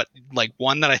gameplay, but like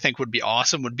one that I think would be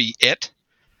awesome would be It.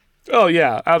 Oh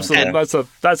yeah, absolutely. And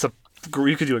that's a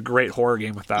you could do a great horror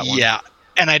game with that one. Yeah.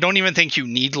 And I don't even think you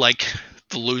need like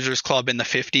the Losers Club in the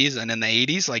 50s and in the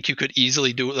 80s. Like you could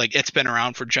easily do it. Like it's been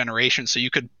around for generations, so you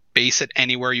could base it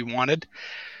anywhere you wanted.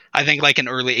 I think like an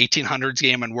early 1800s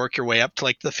game and work your way up to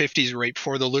like the 50s right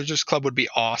before the Losers Club would be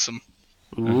awesome.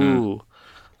 Ooh. Mm-hmm.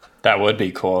 That would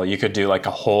be cool. You could do like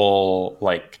a whole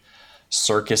like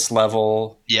circus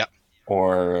level. Yeah.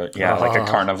 Or like a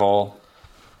carnival.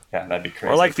 Yeah, that'd be crazy.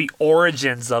 Or like the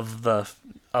origins of it.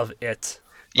 Like,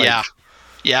 yeah.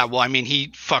 Yeah, well, I mean, he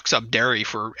fucks up Derry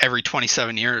for every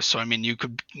 27 years. So, I mean, you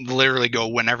could literally go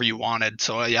whenever you wanted.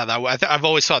 So, yeah, I've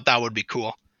always thought that would be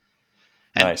cool.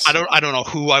 And nice. I don't know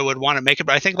who I would want to make it,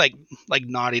 but I think like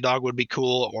Naughty Dog would be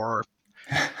cool or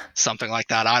something like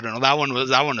that. I don't know. That one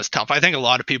was tough. I think a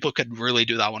lot of people could really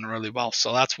do that one really well.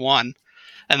 So that's one.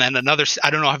 And then another, I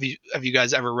don't know, have you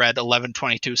guys ever read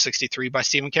 11/22/63 by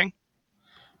Stephen King?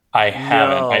 I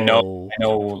haven't. No. I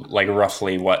know like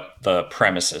roughly what the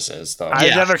premises is though.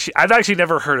 I've actually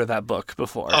never heard of that book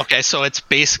before. Okay, so it's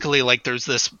basically like there's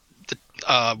this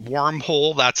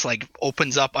wormhole that's like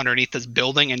opens up underneath this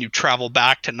building and you travel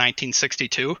back to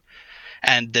 1962,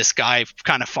 and this guy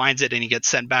kind of finds it and he gets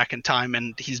sent back in time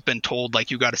and he's been told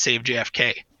like you got to save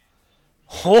JFK.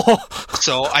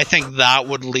 So I think that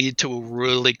would lead to a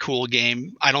really cool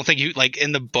game. I don't think you like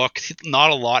in the book,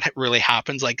 not a lot really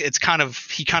happens. Like it's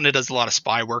he kind of does a lot of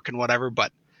spy work and whatever,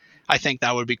 but I think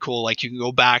that would be cool. Like you can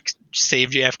go back,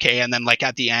 save JFK, and then like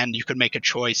at the end you could make a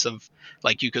choice of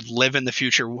like you could live in the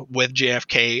future with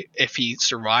JFK if he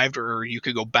survived, or you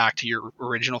could go back to your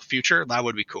original future. That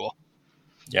would be cool.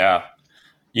 Yeah,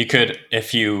 you could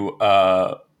if you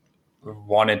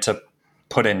wanted to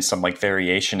put in some like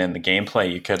variation in the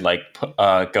gameplay. You could like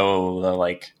go the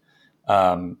like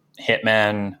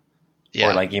Hitman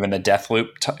or like even the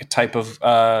Deathloop type of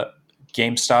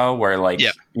game style where like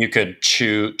you could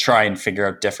try and figure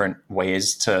out different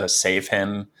ways to save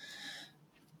him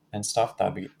and stuff.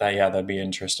 That'd be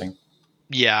interesting.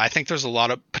 Yeah, I think there's a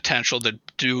lot of potential to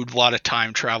do a lot of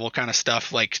time travel kind of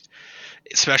stuff, like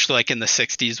especially like in the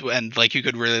 60s, and like you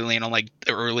could really lean on like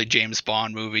the early James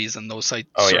Bond movies and those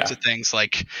sorts of things.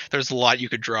 Like there's a lot you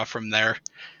could draw from there.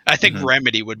 I think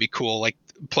Remedy would be cool. Like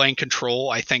playing Control,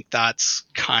 I think that's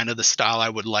kind of the style I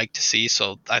would like to see.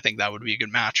 So I think that would be a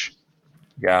good match.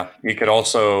 Yeah, you could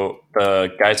also,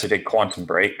 the guys who did Quantum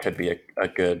Break could be a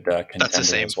good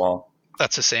contender as well.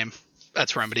 That's the same.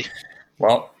 That's Remedy.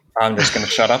 Well, I'm just going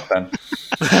to shut up then.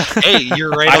 Hey,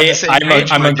 you're right on the same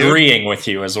page. I'm agreeing with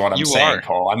you is what I'm saying, are.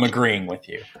 Paul. I'm agreeing with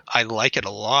you. I like it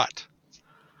a lot.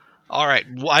 All right.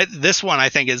 Well, this one I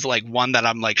think is like one that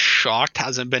I'm like shocked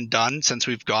hasn't been done since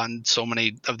we've gotten so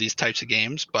many of these types of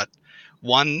games. But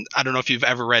one, I don't know if you've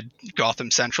ever read Gotham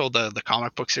Central, the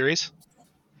comic book series.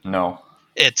 No.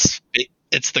 It's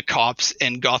the cops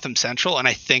in Gotham Central, and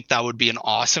I think that would be an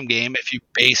awesome game if you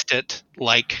based it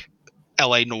like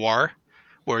LA Noire,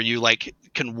 where you like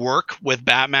can work with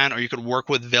Batman or you could work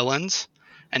with villains.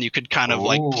 And you could kind of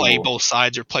like play both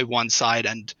sides or play one side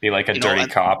and be like a dirty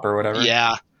cop or whatever.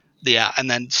 Yeah. And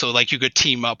then so like you could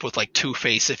team up with like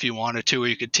Two-Face if you wanted to, or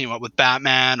you could team up with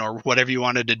Batman or whatever you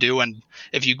wanted to do. And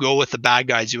if you go with the bad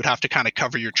guys, you would have to kind of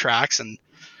cover your tracks, and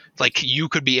like you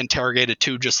could be interrogated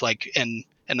too, just like in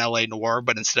LA Noire,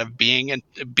 but instead of being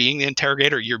the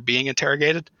interrogator, you're being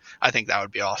interrogated. I think that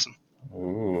would be awesome.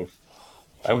 Ooh,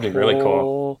 that would be really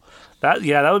cool. That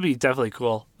would be definitely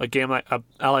cool. A game like a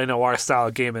LA Noire style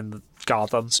game in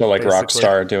Gotham. So like basically.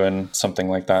 Rockstar doing something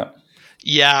like that.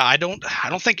 Yeah, I don't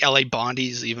think LA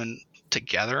Bondi's even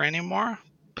together anymore.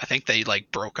 I think they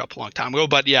like broke up a long time ago.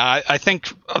 But yeah, I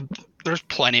think there's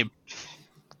plenty of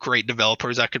great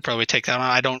developers that could probably take that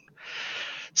on.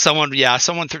 Someone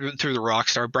through the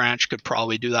Rockstar branch could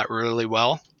probably do that really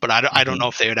well. But I don't know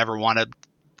if they would ever want to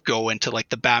go into like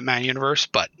the Batman universe.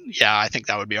 But yeah, I think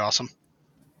that would be awesome.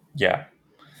 Yeah.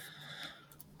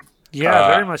 Yeah,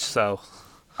 very much so.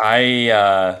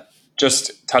 I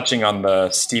just touching on the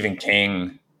Stephen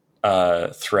King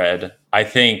thread, I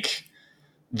think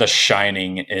The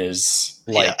Shining is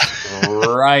like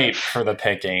ripe for the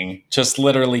picking. Just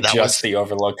literally the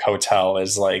Overlook Hotel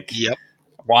is like,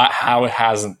 how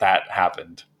hasn't that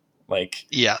happened? Like,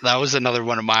 yeah, that was another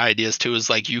one of my ideas too, is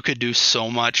like you could do so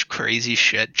much crazy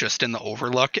shit just in the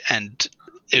Overlook and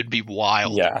it'd be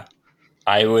wild. Yeah.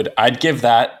 I'd give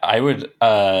that. I would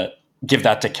give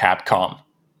that to Capcom.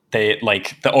 They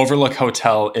like the Overlook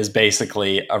Hotel is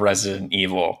basically a Resident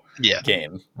Evil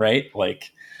game, right?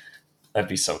 Like that'd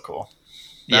be so cool.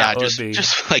 Yeah,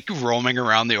 just like roaming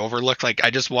around the Overlook. Like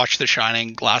I just watched The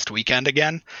Shining last weekend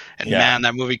again, and man,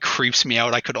 that movie creeps me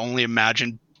out. I could only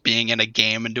imagine being in a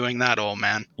game and doing that. Oh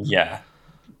man. Yeah,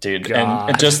 dude,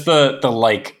 and just the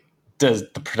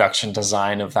production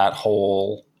design of that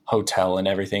whole hotel and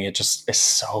everything, it just is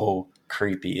so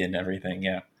creepy and everything.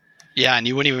 Yeah, and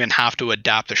you wouldn't even have to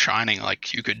adapt The Shining.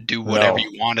 Like you could do whatever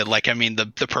you wanted. Like I mean, the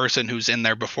person who's in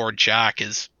there before Jack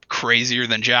is crazier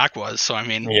than Jack was. So I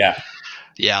mean, that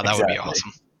would be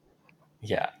awesome.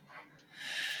 Yeah.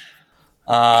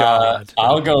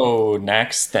 I'll go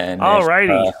next then.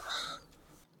 Alrighty.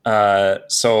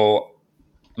 So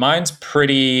mine's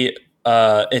pretty.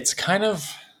 It's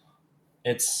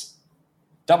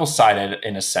double-sided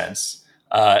in a sense.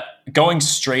 Going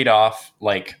straight off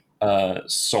like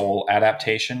Soul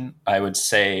adaptation, I would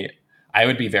say I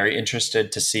would be very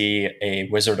interested to see a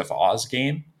Wizard of Oz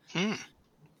game,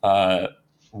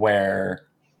 where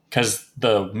because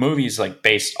the movie's like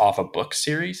based off a book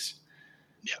series,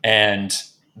 and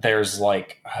there's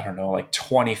like I don't know like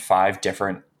 25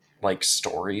 different like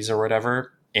stories or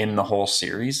whatever in the whole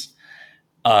series,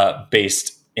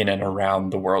 based in and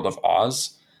around the world of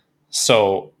Oz.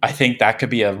 So I think that could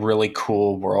be a really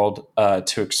cool world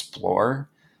to explore.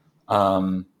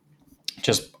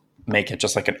 Just make it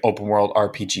just like an open world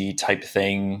RPG type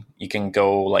thing. You can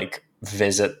go like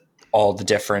visit all the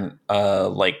different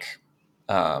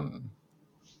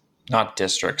not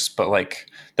districts, but like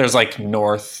there's like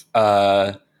North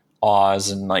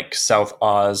Oz and like South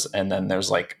Oz, and then there's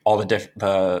like all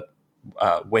the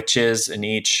witches in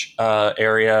each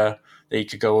area that you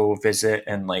could go visit,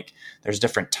 and like there's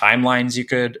different timelines you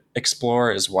could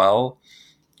explore as well,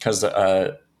 because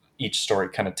each story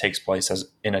kind of takes place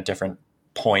in a different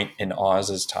point in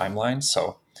Oz's timeline.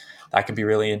 So that could be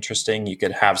really interesting. You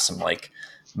could have some like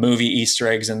movie Easter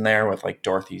eggs in there with like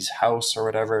Dorothy's house or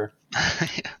whatever.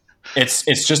 It's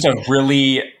just a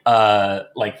really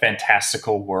like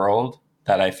fantastical world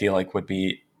that I feel like would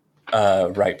be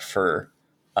ripe for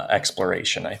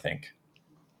exploration, I think.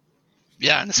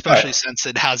 Yeah, and especially since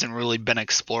it hasn't really been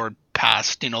explored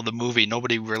past, the movie.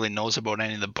 Nobody really knows about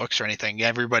any of the books or anything.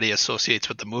 Everybody associates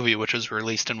with the movie, which was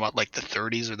released in what, like the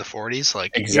 30s or the 40s.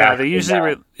 Like exactly. They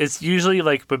usually it's usually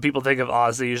like when people think of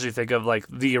Oz, they usually think of like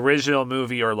the original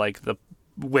movie or like the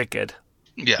Wicked.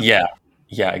 Yeah,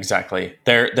 exactly.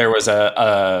 There was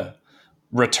a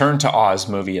Return to Oz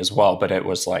movie as well, but it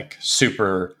was like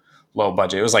super low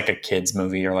budget. It was like a kids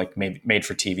movie or like made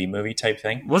for TV movie type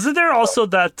thing. Wasn't there also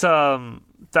that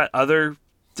other?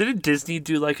 Didn't Disney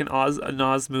do like an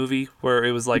Oz movie where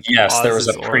it was like there was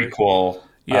a prequel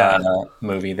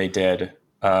movie they did.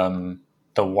 The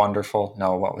Wonderful.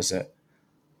 No, what was it?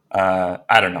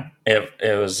 I don't know.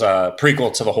 It was a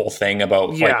prequel to the whole thing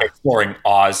about like exploring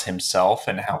Oz himself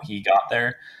and how he got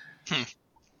there.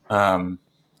 And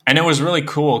it was really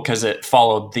cool because it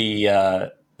followed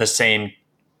the same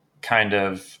kind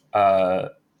of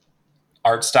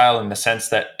art style in the sense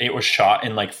that it was shot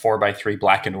in like 4:3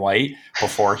 black and white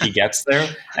before he gets there,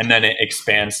 and then it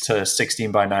expands to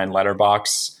 16:9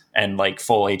 letterbox and like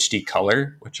full HD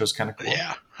color, which was kind of cool.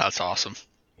 Yeah, that's awesome.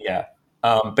 Yeah.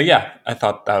 But yeah, I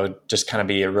thought that would just kind of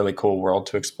be a really cool world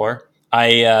to explore.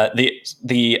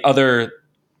 The other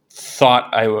thought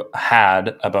I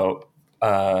had about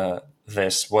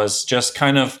this was just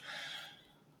kind of,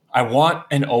 I want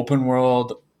an open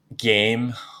world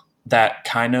game that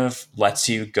kind of lets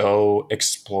you go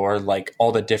explore like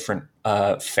all the different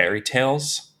fairy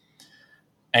tales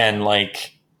and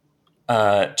like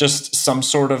just some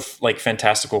sort of like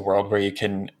fantastical world where you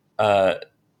can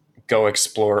go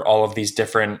explore all of these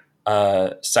different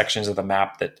sections of the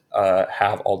map that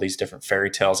have all these different fairy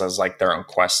tales as like their own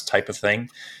quest type of thing.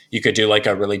 You could do like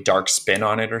a really dark spin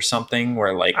on it or something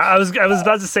where like I was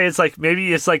about to say, it's like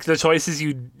maybe it's like the choices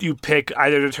you pick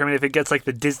either determine if it gets like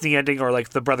the Disney ending or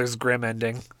like the Brothers Grimm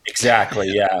ending. Exactly,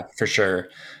 yeah, for sure.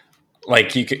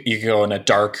 Like you could go in a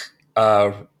dark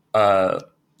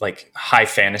like high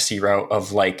fantasy route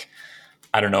of like,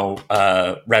 I don't know,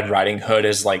 Red Riding Hood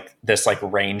is like this like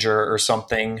ranger or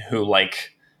something who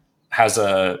like has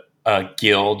a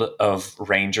guild of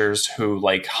rangers who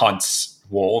like hunts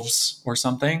wolves or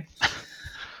something.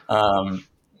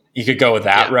 You could go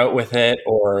that route with it,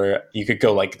 or you could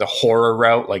go like the horror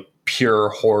route, like pure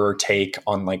horror take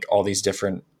on like all these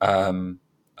different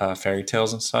fairy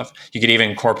tales and stuff. You could even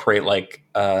incorporate like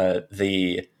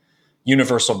the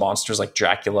universal monsters like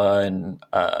Dracula and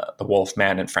the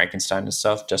Wolfman and Frankenstein and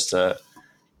stuff, just to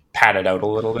pad it out a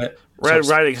little bit. Red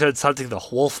Riding Hood's hunting the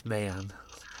Wolfman.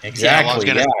 Exactly.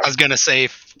 Yeah, I was gonna say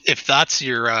if that's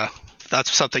your if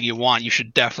that's something you want, you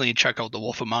should definitely check out The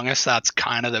Wolf Among Us. That's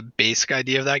kind of the basic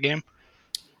idea of that game.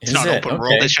 It's not open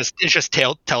world. It's just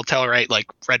Telltale, right? Like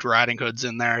Red Riding Hood's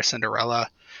in there, Cinderella.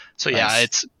 So yeah,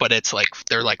 it's like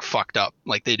they're like fucked up.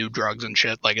 Like they do drugs and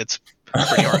shit. Like it's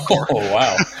pretty hardcore. Oh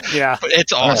wow. Yeah. But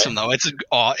it's awesome though.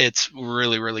 It's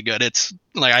really, really good. It's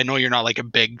like, I know you're not like a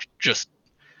big just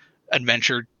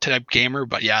adventure type gamer,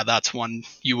 but yeah, that's one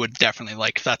you would definitely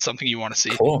like if that's something you want to see.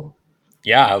 Cool.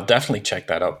 Yeah, I'll definitely check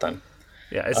that out then.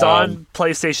 Yeah, it's on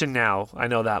PlayStation Now. I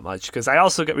know that much because I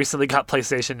also recently got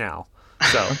PlayStation Now.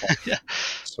 So yeah.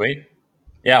 Sweet.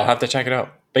 Yeah, I'll have to check it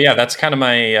out. But yeah, that's kind of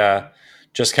my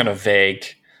just kind of vague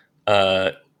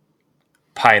pie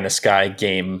in the sky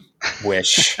game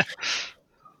wish.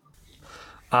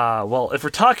 Well, if we're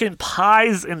talking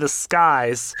pies in the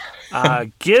skies,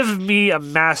 give me a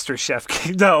MasterChef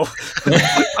game. No.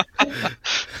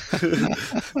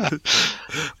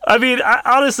 I mean,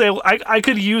 honestly, I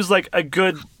could use like a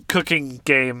good cooking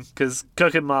game because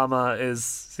Cooking Mama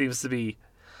seems to be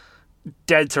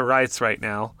dead to rights right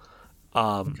now.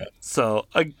 So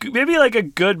maybe like a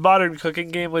good modern cooking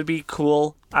game would be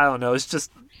cool. I don't know. It's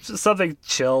just something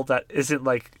chill that isn't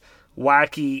like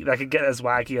wacky, that could get as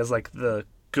wacky as like the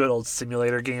good old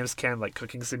simulator games can, like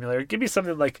Cooking Simulator. Give me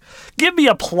something like, give me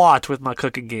a plot with my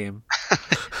cooking game.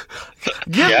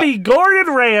 Give me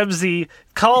Gordon Ramsay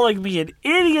calling me an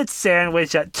idiot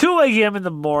sandwich at 2 a.m. in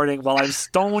the morning while I'm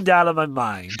stoned out of my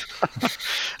mind.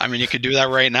 I mean, you could do that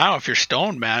right now if you're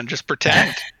stoned, man. Just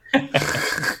pretend.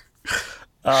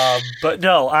 But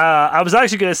no, I was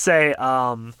actually going to say,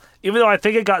 even though I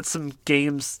think it got some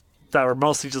games that were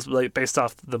mostly just like based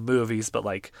off the movies, but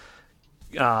like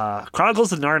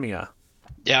Chronicles of Narnia.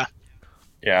 Yeah.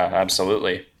 Yeah,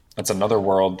 absolutely. That's another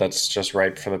world that's just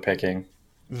ripe for the picking.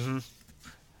 Mm-hmm.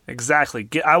 Exactly.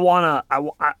 I want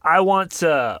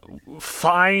to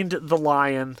find the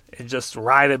lion and just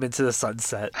ride him into the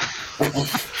sunset.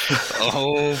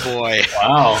 Oh boy!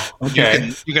 Wow.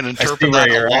 Okay. You can interpret that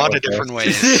a lot of different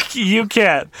ways. You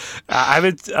can.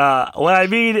 What I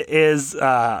mean is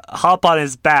hop on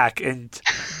his back and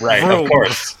right. Vroom. Of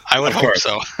course. I would hope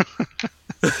so.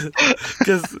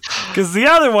 Because the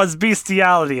other one's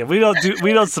bestiality, and we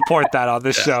don't support that on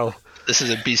this show. This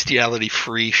is a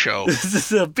bestiality-free show. This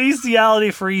is a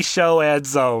bestiality-free show and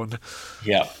zone.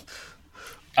 Yeah.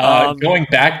 Going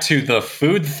back to the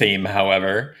food theme,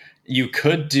 however, you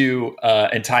could do,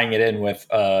 and tying it in with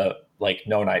like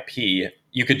known IP,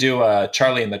 you could do a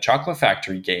Charlie and the Chocolate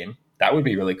Factory game. That would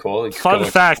be really cool. Fun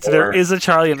fact, there is a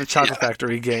Charlie and the Chocolate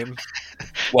Factory game.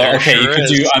 Well, okay, you could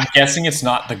do, I'm guessing it's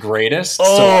not the greatest,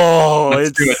 so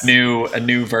let's do a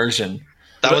new version.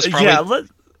 That was probably...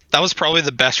 That was probably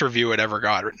the best review it ever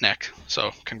got, Nick.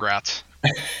 So, congrats.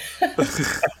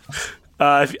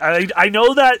 I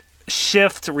know that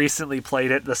Shift recently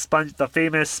played it. The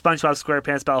famous SpongeBob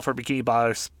SquarePants Battle for Bikini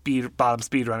Bottom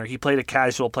speedrunner. He played a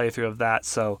casual playthrough of that,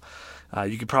 so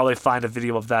you could probably find a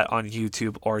video of that on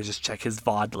YouTube, or just check his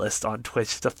VOD list on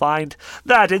Twitch to find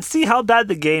that and see how bad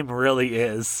the game really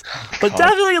is. But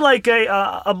definitely like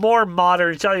a more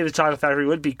modern Charlie the Chocolate Factory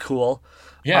would be cool.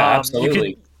 Yeah,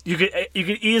 absolutely. You could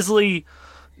easily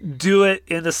do it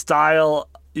in the style.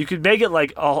 You could make it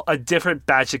like a different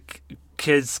batch of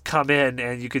kids come in,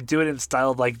 and you could do it in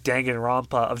style of like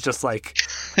Danganronpa, of just like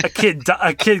a kid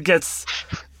gets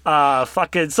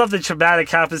fucking something traumatic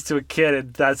happens to a kid,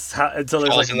 and that's how until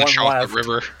there's like one left.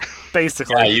 River.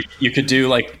 Basically, yeah, you could do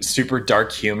like super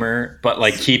dark humor, but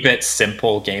like keep it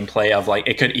simple gameplay of like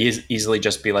it could easily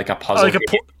just be like a puzzle,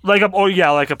 like a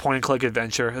point and click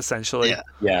adventure essentially.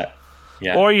 Yeah.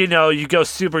 Or you go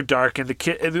super dark and the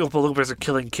Oompa Loompas are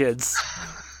killing kids.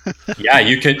 Yeah,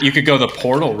 you could go the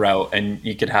Portal route, and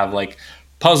you could have like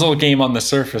puzzle game on the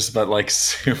surface, but like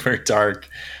super dark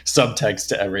subtext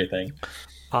to everything.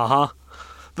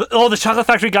 The Chocolate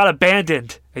Factory got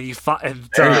abandoned, and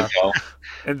there you go.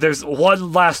 And there's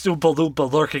one last Oompa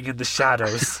Loompa lurking in the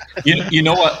shadows. You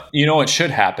know what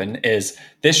should happen is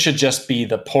this should just be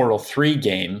the Portal 3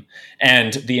 game,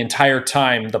 and the entire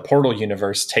time the Portal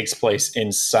universe takes place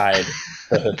inside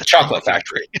the Chocolate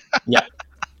Factory. Yeah.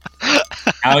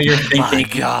 Now you're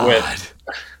thinking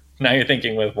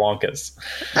with Wonkas.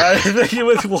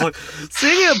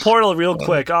 Speaking of Portal, real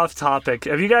quick, off topic.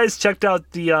 Have you guys checked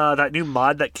out the that new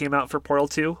mod that came out for Portal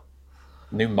 2?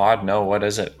 New mod? No, what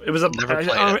is it? It was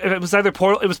it was either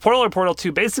Portal. It was Portal or Portal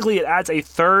 2. Basically, it adds a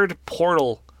third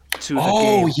portal to the game.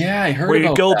 Oh yeah, I heard where about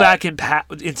you go that. back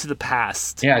into the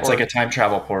past. Yeah, it's like a time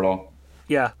travel portal.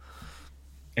 Yeah.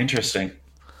 Interesting.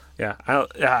 Yeah,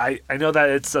 I know that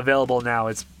it's available now.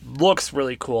 It looks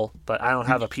really cool, but I don't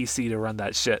have a PC to run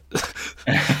that shit.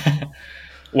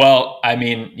 Well, I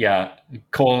mean, yeah,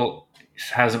 Cole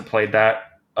hasn't played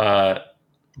that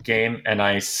game, and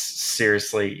I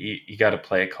seriously, you got to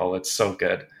play it, Cole. It's so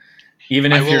good.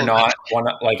 Even if you're not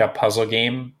like a puzzle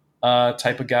game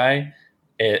type of guy,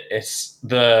 it's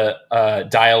the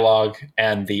dialogue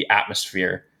and the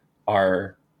atmosphere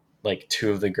are like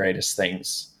two of the greatest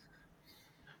things.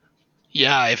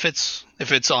 Yeah, if it's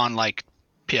on like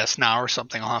PS Now or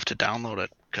something, I'll have to download it,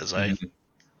 because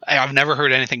I've never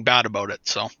heard anything bad about it.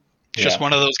 So it's just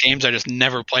one of those games I just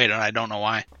never played, and I don't know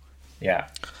why. Yeah.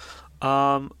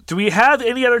 Do we have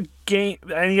any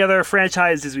other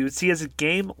franchises we would see as a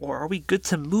game, or are we good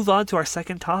to move on to our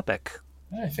second topic?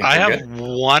 I have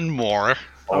one more.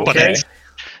 Okay. But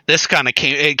this kind of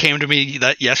came to me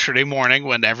that yesterday morning,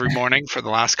 when every morning for the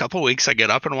last couple of weeks I get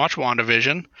up and watch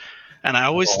WandaVision. And I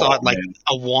always thought like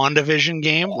a WandaVision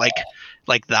game, like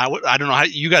that. I don't know how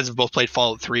you guys have both played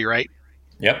Fallout 3, right?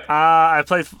 Yep.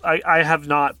 I have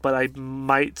not, but I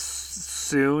might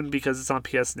soon because it's on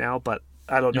PS Now. But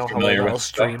I don't know how long I'll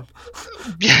stream.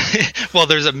 Well,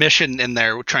 there's a mission in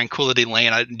there with Tranquility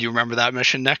Lane. Do you remember that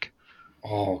mission, Nick?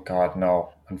 Oh God,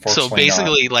 no. Unfortunately, so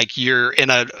basically, like you're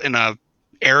in a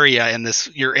area in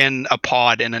this. You're in a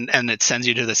pod, and it sends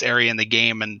you to this area in the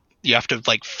game, and you have to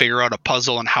like figure out a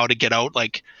puzzle on how to get out.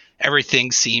 Like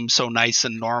everything seems so nice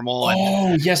and normal.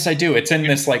 And yes, I do. It's in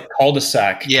this like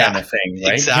cul-de-sac kind of thing,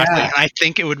 right? Exactly. Yeah. And I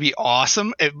think it would be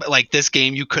awesome. Like this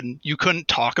game, you couldn't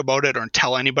talk about it or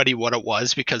tell anybody what it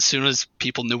was, because as soon as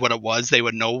people knew what it was, they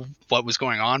would know what was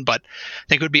going on. But I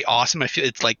think it would be awesome. I feel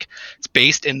it's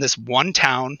based in this one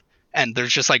town, and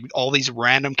there's just like all these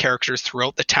random characters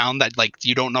throughout the town that like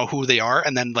you don't know who they are,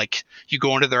 and then like you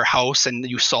go into their house and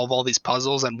you solve all these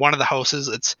puzzles. And one of the houses,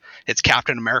 it's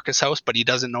Captain America's house, but he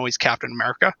doesn't know he's Captain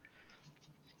America.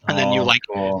 And then you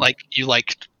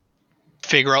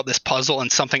figure out this puzzle,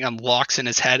 and something unlocks in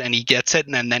his head, and he gets it,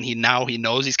 and then he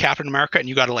knows he's Captain America, and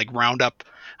you got to like round up,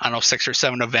 I don't know, 6 or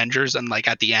 7 Avengers, and like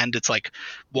at the end it's like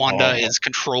Wanda is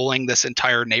controlling this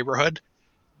entire neighborhood.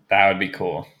 That would be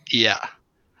cool. Yeah.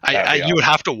 You would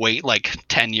have to wait like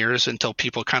 10 years until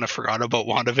people kind of forgot about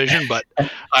WandaVision, but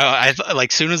I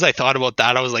like soon as I thought about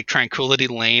that, I was like Tranquility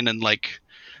Lane, and like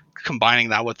combining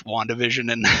that with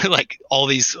WandaVision and like all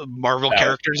these Marvel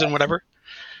characters and whatever.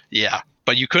 Yeah,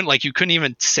 but you couldn't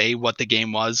even say what the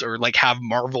game was, or like have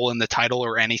Marvel in the title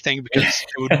or anything, because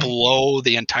it would blow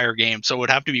the entire game. So it would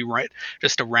have to be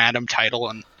just a random title,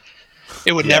 and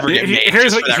it would never get made.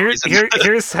 Here's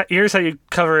how you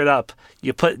cover it up.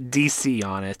 You put DC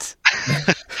on it.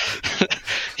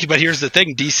 But here's the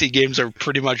thing: DC games are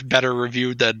pretty much better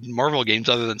reviewed than Marvel games,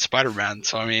 other than Spider-Man.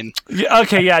 So I mean,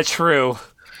 true.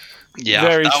 Yeah,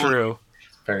 very true.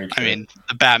 Very true. I mean,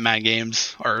 the Batman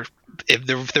games are. If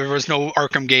there was no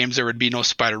Arkham games, there would be no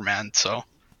Spider-Man. So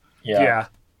Yeah.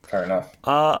 Fair enough.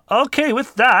 Okay,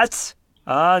 with that,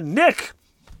 Nick,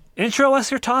 intro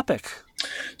us your topic.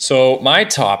 So my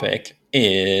topic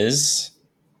is,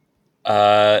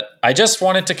 I just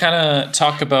wanted to kind of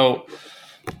talk about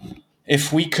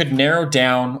if we could narrow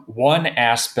down one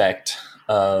aspect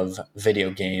of video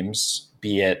games,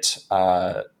 be it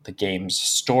the game's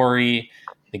story,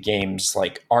 the game's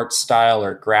like art style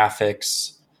or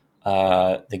graphics,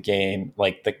 the game,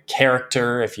 like the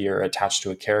character, if you're attached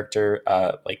to a character,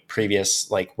 like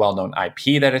previous, like well-known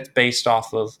IP that it's based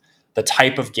off of, the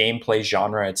type of gameplay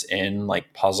genre it's in,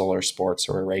 like puzzle or sports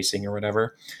or racing or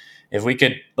whatever. If we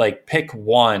could like pick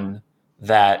one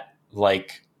that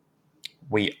like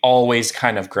we always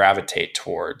kind of gravitate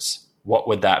towards, what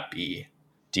would that be,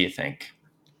 do you think?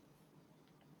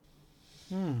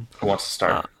 Who wants to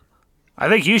start? I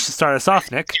think you should start us off,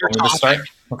 Nick. Want me to start?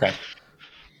 Okay.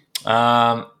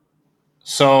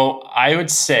 So I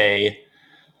would say,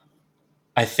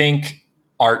 I think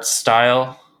art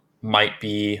style might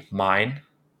be mine.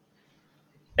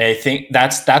 I think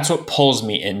that's what pulls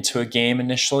me into a game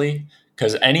initially,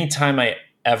 because anytime I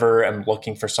ever am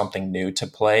looking for something new to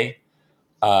play,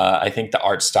 I think the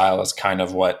art style is kind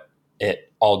of what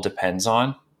it all depends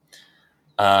on,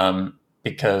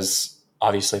 because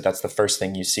obviously that's the first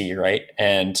thing you see, right?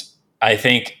 And I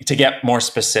think to get more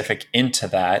specific into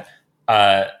that,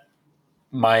 I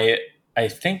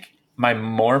think my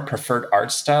more preferred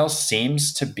art style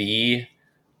seems to be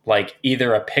like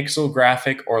either a pixel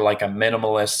graphic or like a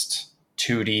minimalist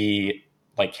 2D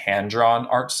like hand-drawn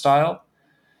art style.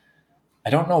 I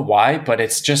don't know why, but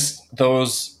it's just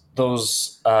those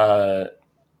worlds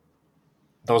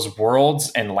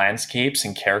and landscapes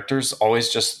and characters always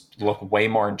just look way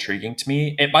more intriguing to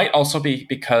me. It might also be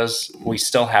because we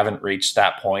still haven't reached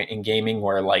that point in gaming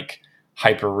where like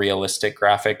hyper realistic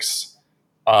graphics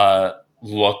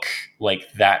look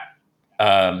like that.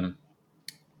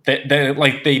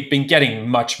 They've been getting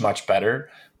much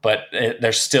better, but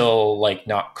they're still like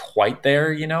not quite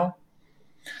there, you know?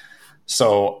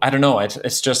 So I don't know.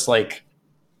 It's just like,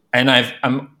 and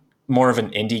I'm more of an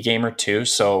indie gamer too,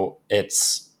 so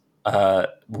it's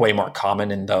way more common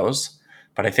in those.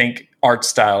 But I think art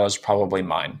style is probably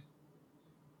mine.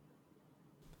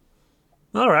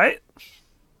 All right.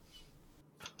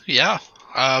 Yeah.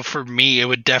 For me, it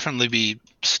would definitely be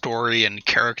story and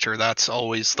character. That's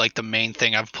always like the main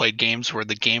thing. I've played games where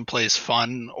the gameplay is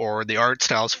fun or the art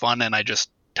style is fun, and I just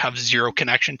have zero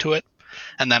connection to it.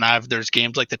 And then there's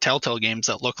games like the Telltale games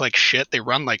that look like shit. They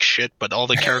run like shit, but all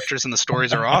the characters and the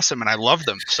stories are awesome, and I love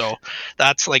them. So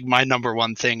that's like my number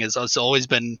one thing is it's always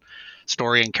been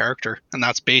story and character, and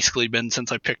that's basically been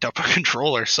since I picked up a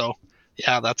controller. So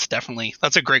yeah, that's a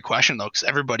great question though, because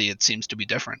everybody, it seems to be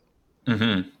different.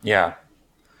 Mm-hmm. Yeah.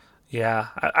 Yeah,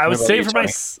 I would say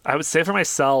for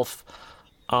myself,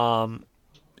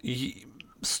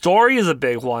 story is a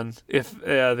big one if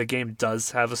the game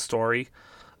does have a story,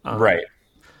 right?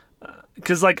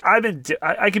 Because like I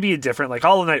could be indifferent. Like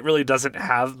Hollow Knight really doesn't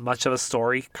have much of a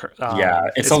story.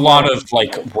 It's a lot of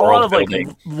like world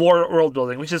building, world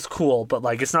building, which is cool, but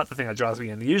like it's not the thing that draws me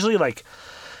in. Usually, like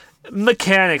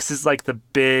mechanics is like the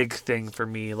big thing for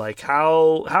me. Like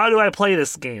how do I play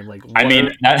this game? Like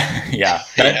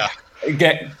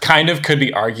kind of could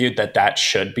be argued that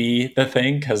should be the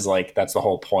thing, because like that's the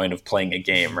whole point of playing a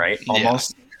game, right?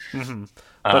 Almost. Yeah. Mm-hmm.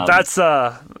 But that's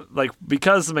like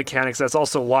because of mechanics, that's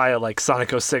also why like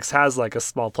Sonic 06 has like a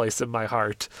small place in my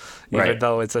heart, even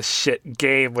though it's a shit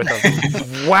game with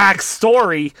a whack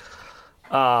story.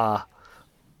 Yeah,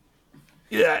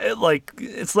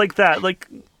 it's like that. Like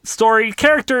story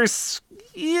characters,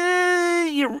 yeah,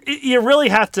 you really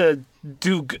have to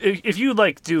do. If you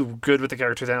like do good with the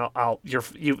characters, then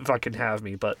you fucking have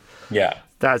me. But yeah,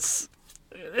 that's.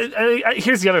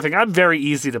 Here's the other thing. I'm very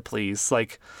easy to please.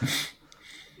 Like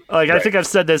I think I've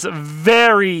said this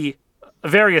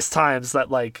various times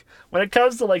that like when it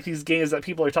comes to like these games that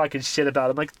people are talking shit about,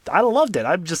 I'm like, I loved it.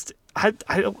 I'm just I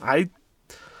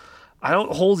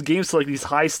don't hold games to like these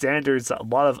high standards that a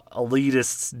lot of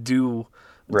elitists do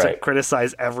to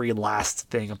criticize every last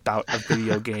thing about a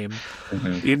video game.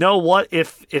 Mm-hmm. You know what?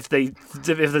 If the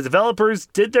developers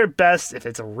did their best, if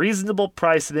it's a reasonable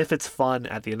price, and if it's fun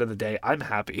at the end of the day, I'm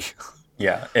happy.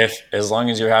 Yeah, as long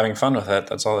as you're having fun with it,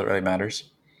 that's all that really matters.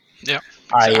 Yeah,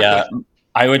 exactly.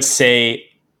 I would say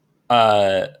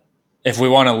if we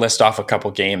want to list off a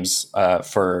couple games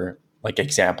for like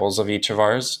examples of each of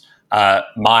ours, I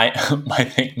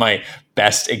think my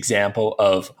best example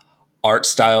of art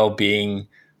style being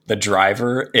the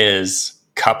driver is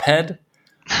Cuphead,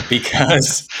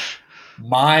 because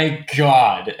my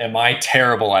God, am I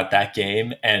terrible at that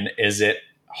game, and is it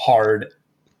hard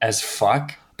as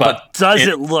fuck. But does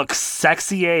it look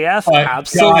sexy AF?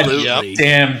 Absolutely. God,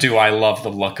 damn, do I love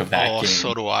the look of that game.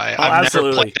 So do I. I've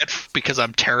never played it because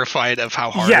I'm terrified of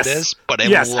how hard it is, but it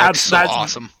looks so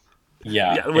awesome.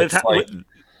 Yeah,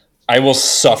 I will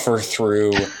suffer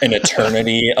through an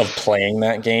eternity of playing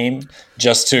that game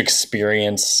just to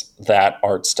experience that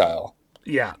art style.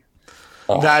 Yeah.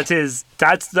 Oh. That's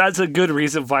a good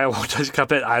reason why I won't touch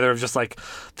Cuphead either. Of just like,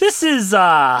 this is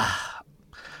a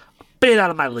bit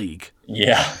out of my league.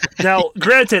 Yeah. Now,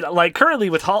 granted, like currently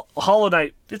with Hollow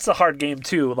Knight, it's a hard game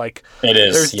too. Like it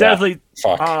is. There's definitely.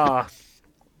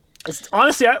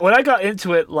 Honestly, when I got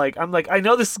into it, like I'm like, I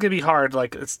know this is gonna be hard.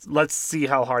 Like, let's see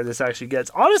how hard this actually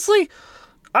gets. Honestly,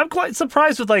 I'm quite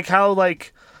surprised with like how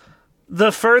like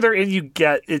the further in you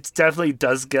get, it definitely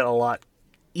does get a lot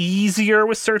easier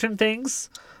with certain things.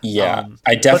 Yeah,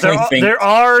 I definitely think there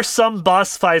are some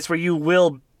boss fights where you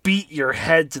will beat your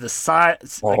head to the side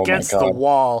against the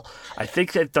wall. I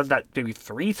think I've done that maybe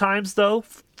 3 times though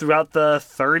throughout the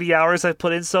 30 hours I've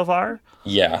put in so far.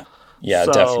 Yeah,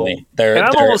 definitely. And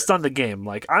I'm almost done the game.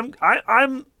 Like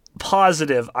I'm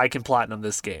positive I can platinum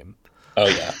this game. Oh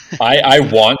yeah, I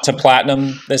want to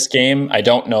platinum this game. I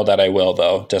don't know that I will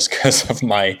though, just because of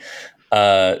my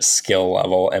skill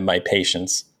level and my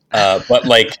patience. But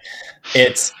like,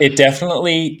 it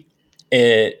definitely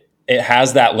it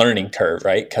has that learning curve,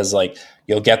 right? Because like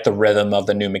you'll get the rhythm of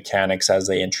the new mechanics as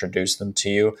they introduce them to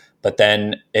you. But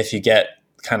then if you get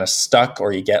kind of stuck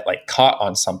or you get like caught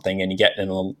on something and you get in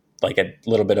a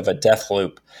little bit of a death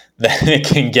loop, then it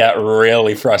can get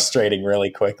really frustrating really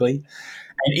quickly.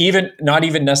 And not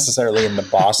even necessarily in the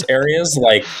boss areas.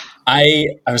 Like I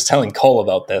was telling Cole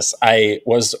about this. I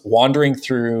was wandering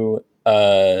through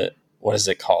what is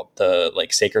it called? The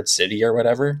like Sacred City or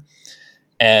whatever.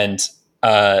 And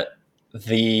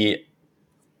the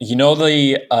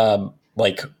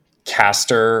like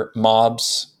caster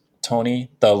mobs, Tony,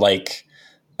 the like,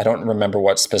 I don't remember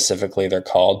what specifically they're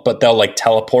called, but they'll like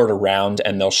teleport around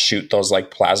and they'll shoot those like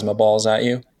plasma balls at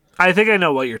you. I think I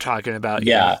know what you're talking about.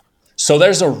 Yeah. So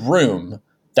there's a room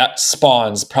that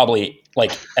spawns probably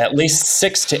like at least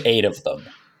 6 to 8 of them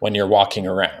when you're walking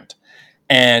around.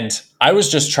 And I was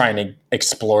just trying to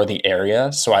explore the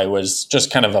area. So I was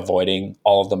just kind of avoiding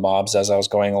all of the mobs as I was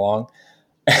going along.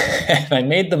 And I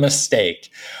made the mistake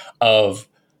of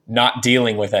not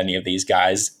dealing with any of these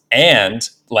guys and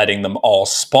letting them all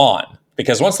spawn.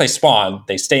 Because once they spawn,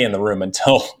 they stay in the room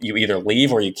until you either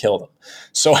leave or you kill them.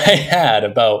 So I had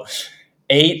about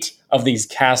 8 of these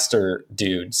caster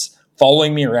dudes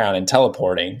following me around and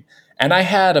teleporting. And I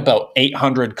had about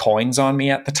 800 coins on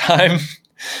me at the time.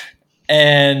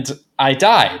 And I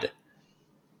died.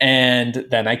 And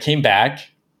then I came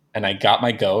back and I got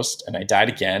my ghost and I died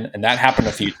again. And that happened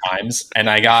a few times. And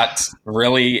I got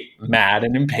really mad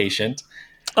and impatient.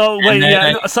 Oh, wait.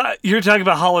 You're talking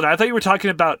about Hollow Knight. I thought you were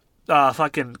talking about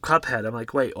fucking Cuphead. I'm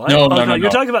like, wait, what? No. You're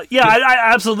talking about,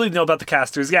 I absolutely know about the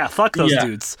casters. Yeah, fuck those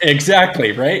dudes.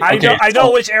 Exactly, right? I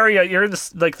know which area. You're in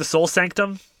the Soul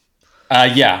Sanctum.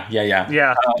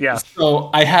 Yeah. So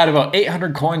I had about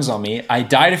 800 coins on me. I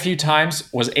died a few times,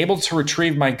 was able to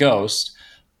retrieve my ghost,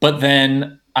 but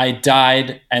then I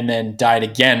died and then died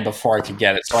again before I could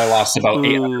get it. So I lost about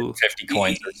 850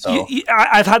 coins or so.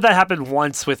 I've had that happen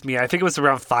once with me. I think it was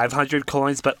around 500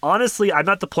 coins, but honestly, I'm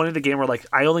at the point of the game where like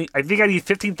I think I need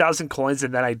 15,000 coins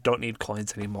and then I don't need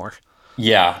coins anymore.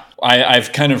 Yeah,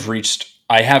 I've kind of reached.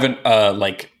 I haven't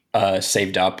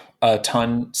saved up a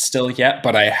ton still yet,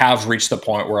 but I have reached the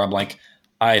point where I'm like,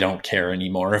 I don't care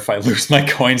anymore if I lose my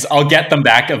coins. I'll get them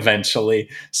back eventually.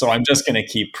 So I'm just going to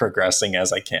keep progressing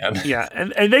as I can. Yeah,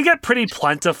 and they get pretty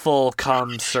plentiful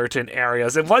come certain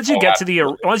areas. And once you get to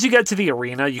the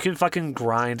arena, you can fucking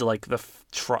grind like the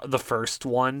first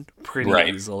one pretty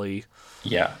easily.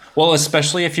 Yeah. Well,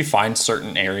 especially if you find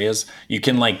certain areas, you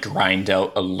can like grind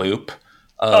out a loop.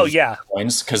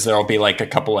 Coins, because there'll be like a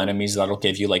couple enemies that'll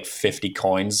give you like 50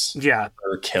 coins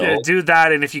per kill. Yeah, do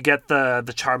that, and if you get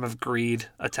the Charm of Greed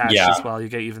attached as well, you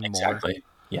get even more.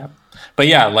 Yeah. But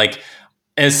yeah, like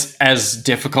as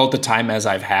difficult the time as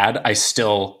I've had, I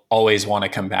still always want to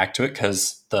come back to it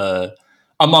because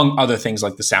among other things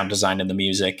like the sound design and the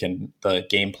music and the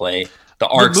gameplay, the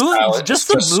art style, just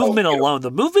the movement alone.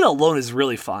 The movement alone is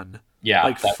really fun. Yeah,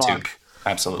 like that fuck. too.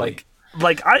 Absolutely.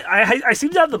 Like I seem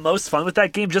to have the most fun with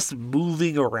that game just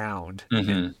moving around.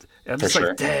 Mm-hmm. I'm just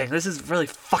like, dang, this is really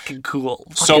fucking cool.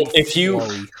 So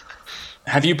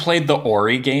have you played the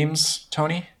Ori games,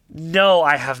 Tony? No,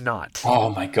 I have not. Oh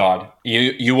my god,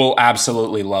 you will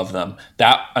absolutely love them.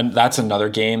 That's another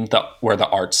game where the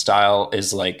art style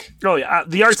is like. Oh yeah,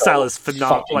 the art style is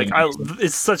phenomenal. Like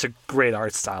it's such a great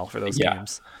art style for those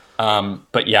games.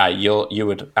 But yeah, you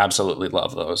would absolutely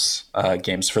love those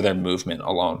games for their movement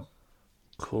alone.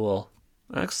 Cool.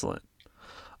 Excellent.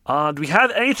 Do we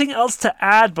have anything else to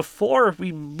add before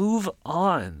we move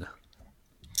on?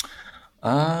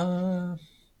 I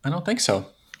don't think so.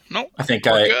 No, I think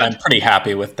I'm pretty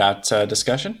happy with that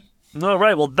discussion. All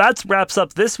right. Well, that wraps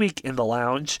up this week in the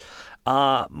lounge.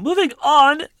 Moving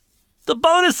on, the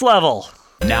bonus level.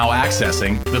 Now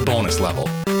accessing the bonus level.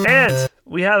 And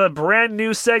we have a brand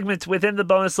new segment within the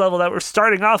bonus level that we're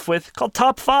starting off with called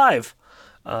Top 5.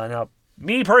 Now,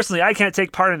 me personally, I can't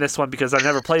take part in this one because I've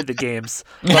never played the games.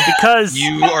 But because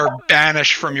you are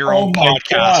banished from your own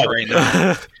podcast right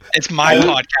now. It's my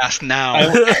podcast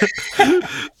now.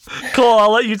 Cole,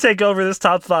 I'll let you take over this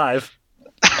top 5.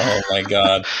 Oh my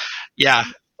god. Yeah.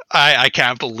 I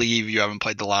can't believe you haven't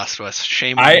played The Last of Us.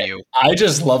 Shame on you. I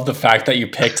just love the fact that you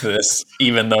picked this,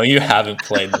 even though you haven't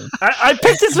played them. I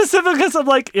picked it specifically because I'm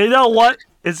like, you know what?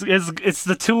 It's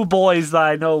the two boys that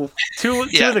I know, two of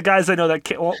the guys I know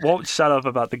that won't shut up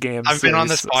about the game. I've been on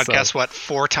this podcast,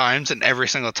 4 times, and every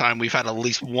single time we've had at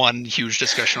least one huge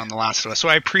discussion on The Last of Us. So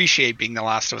I appreciate being The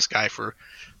Last of Us guy for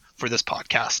this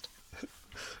podcast.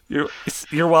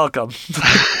 You're welcome.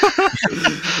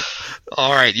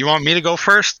 All right, you want me to go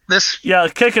first? Yeah,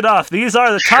 kick it off. These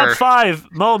are the top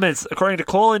 5 moments, according to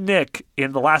Cole and Nick,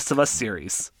 in the Last of Us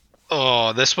series.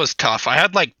 Oh, this was tough. I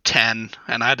had like 10,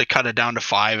 and I had to cut it down to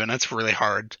 5, and it's really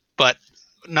hard. But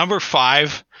number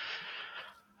 5,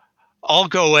 I'll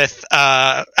go with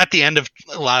at the end of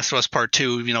Last of Us Part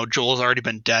 2, Joel's already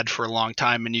been dead for a long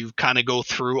time, and you kind of go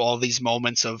through all these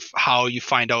moments of how you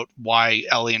find out why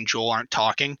Ellie and Joel aren't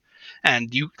talking.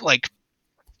 And you, like,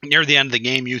 near the end of the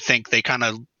game, you think they kind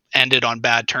of ended on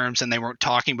bad terms and they weren't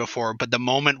talking before. But the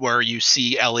moment where you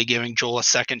see Ellie giving Joel a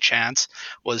second chance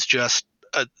was just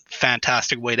a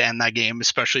fantastic way to end that game,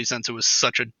 especially since it was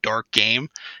such a dark game.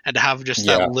 And to have just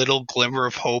that little glimmer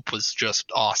of hope was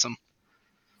just awesome.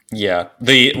 Yeah.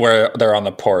 Where they're on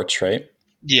the porch, right?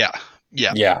 Yeah.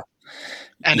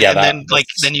 And then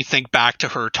you think back to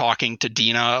her talking to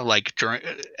Dina, like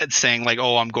saying like,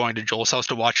 "Oh, I'm going to Joel's house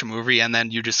to watch a movie," and then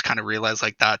you just kind of realize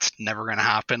like that's never going to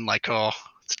happen. Like, oh,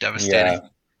 it's devastating.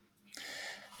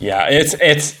 Yeah,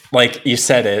 it's like you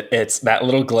said, it's that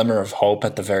little glimmer of hope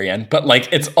at the very end, but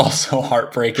like it's also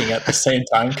heartbreaking at the same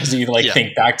time because you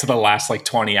think back to the last like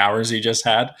 20 hours you just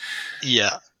had.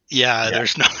 Yeah.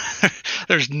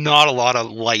 There's not a lot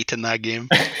of light in that game.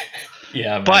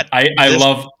 Yeah, but I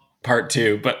love Part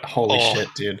 2, but holy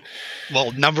shit, dude.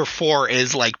 Well, number 4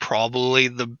 is like probably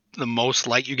the most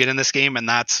light you get in this game, and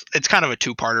it's kind of a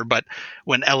 2-parter, but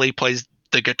when Ellie plays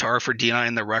the guitar for Dina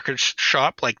in the record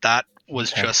shop, like that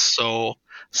was just so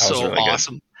really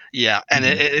awesome. Good. Yeah, and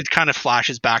it kind of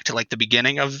flashes back to like the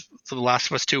beginning of The Last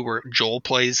of Us 2 where Joel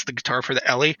plays the guitar for the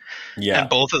Ellie. Yeah. And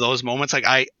both of those moments, like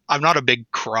I'm not a big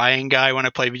crying guy when I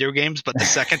play video games, but the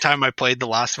second time I played The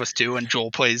Last of Us 2 and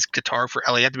Joel plays guitar for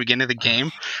Ellie at the beginning of the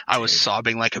game, I was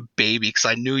sobbing like a baby because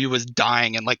I knew he was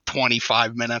dying in like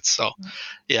 25 minutes. So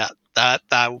yeah,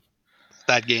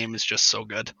 that game is just so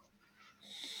good.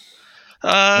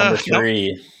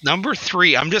 Number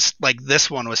 3. I'm just like,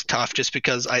 this one was tough just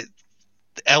because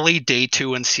Ellie Day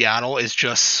 2 in Seattle is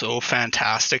just so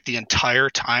fantastic the entire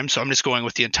time. So I'm just going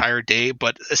with the entire day,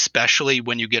 but especially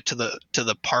when you get to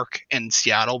the park in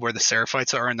Seattle where the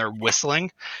Seraphites are and they're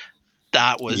whistling,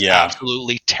 that was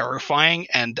absolutely terrifying.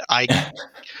 And I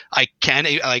can't,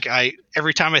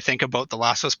 every time I think about The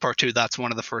Last of Us Part 2, that's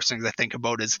one of the first things I think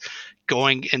about is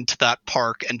going into that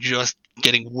park and just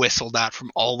getting whistled at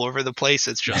from all over the place.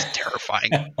 It's just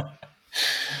terrifying.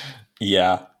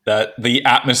 Yeah. That the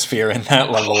atmosphere in that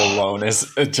level alone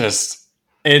is just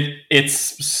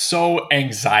it's so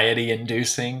anxiety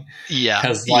inducing. Yeah.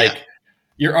 Because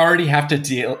you're already having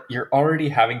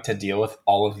to deal with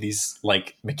all of these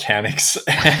like mechanics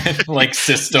and like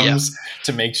systems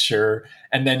to make sure,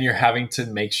 and then you're having to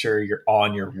make sure you're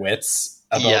on your wits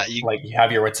about you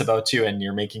have your wits about you and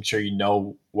you're making sure you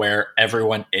know where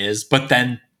everyone is, but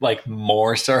then like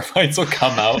more Seraphites will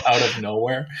come out of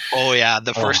nowhere. Oh yeah,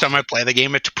 the first time I played the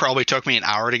game, it probably took me an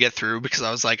hour to get through because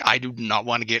I was like, I do not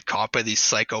want to get caught by these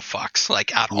psycho fucks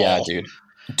like at all. Yeah,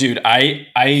 dude,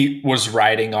 I was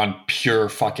riding on pure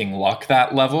fucking luck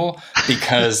that level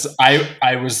because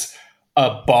I was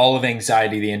a ball of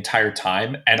anxiety the entire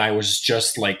time, and I was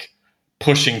just like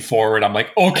pushing forward. I'm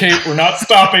like, okay, we're not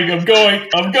stopping. I'm going.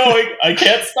 I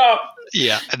can't stop.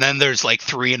 Yeah, and then there's like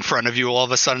 3 in front of you all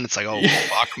of a sudden. It's like, oh,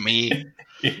 fuck me.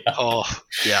 Oh,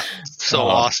 yeah. So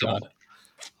awesome. God.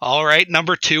 All right,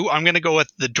 number 2, I'm going to go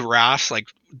with the giraffes, like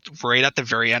right at the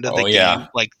very end of the game.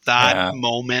 Like that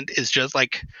moment is just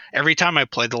like every time I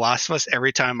play The Last of Us,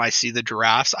 every time I see the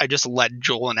giraffes, I just let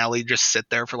Joel and Ellie just sit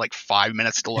there for like 5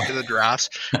 minutes to look at the giraffes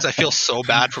because I feel so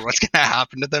bad for what's going to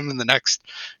happen to them in the next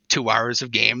 2 hours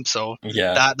of game. So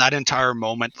that entire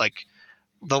moment, like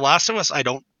The Last of Us,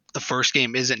 the first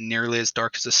game isn't nearly as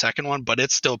dark as the second one, but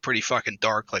it's still pretty fucking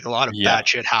dark. Like a lot of bad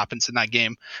shit happens in that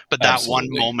game. But that one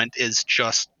moment is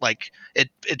just like it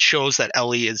shows that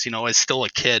Ellie is, is still a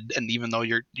kid, and even though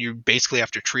you basically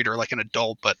have to treat her like an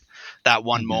adult, but that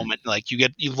one moment, like you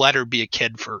let her be a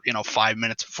kid for 5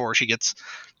 minutes before she gets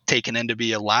taken in to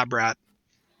be a lab rat.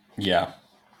 Yeah.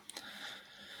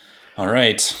 All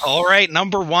right.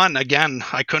 Number one, again,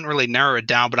 I couldn't really narrow it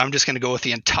down, but I'm just going to go with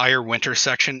the entire winter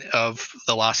section of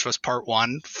The Last of Us Part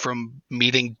 1, from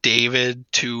meeting David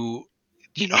to,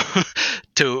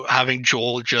 to having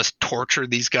Joel just torture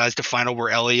these guys to find out where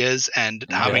Ellie is, and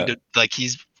having to, like,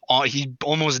 he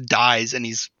almost dies, and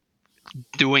he's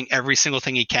doing every single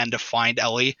thing he can to find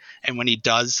Ellie. And when he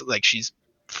does, like, she's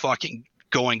fucking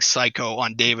going psycho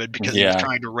on David because he was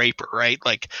trying to rape her, right?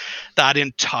 Like that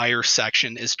entire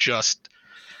section is just,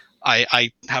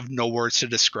 I have no words to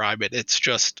describe it.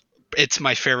 It's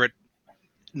my favorite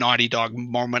Naughty Dog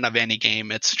moment of any game.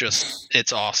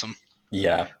 It's awesome.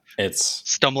 Yeah. It's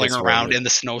stumbling around in the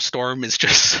snowstorm is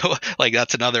just so, like,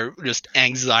 that's another just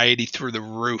anxiety through the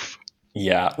roof.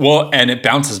 Yeah. Well, and it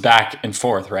bounces back and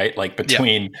forth, right? Like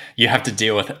between you have to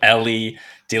deal with Ellie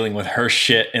dealing with her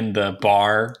shit in the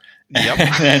bar, and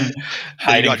then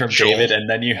hiding from Joel. David, and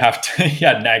then you have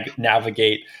to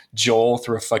navigate Joel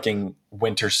through a fucking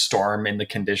winter storm in the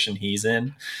condition he's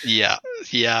in.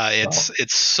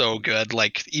 It's so good.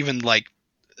 Like even like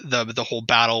the whole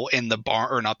battle in the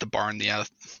barn, or not the barn,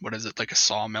 what is it, like a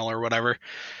sawmill or whatever,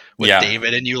 with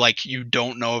David, and you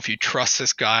don't know if you trust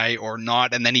this guy or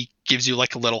not, and then he gives you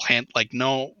like a little hint, like,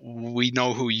 no, we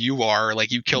know who you are,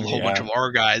 like you killed a whole bunch of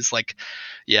our guys. Like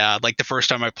like the first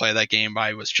time I played that game,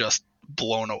 I was just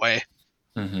blown away.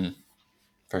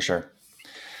 For sure.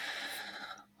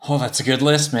 Oh, that's a good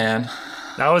list, man.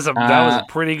 That was a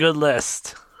pretty good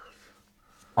list.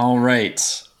 All right.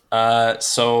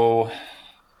 So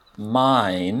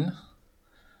mine,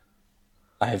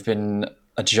 I've been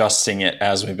adjusting it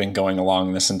as we've been going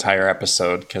along this entire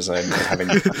episode because I'm having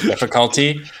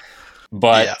difficulty.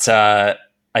 But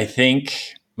I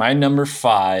think my number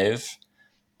 5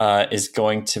 is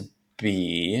going to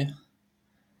be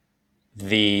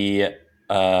the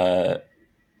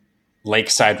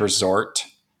Lakeside Resort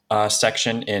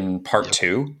section in part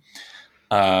 2,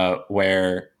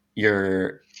 where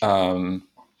you're I'm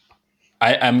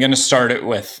going to start it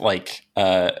with like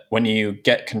when you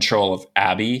get control of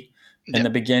Abby in the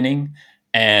beginning,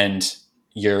 and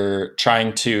you're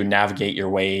trying to navigate your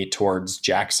way towards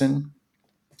Jackson.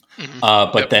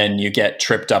 But then you get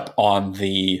tripped up on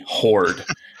the Horde,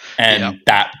 and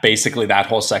that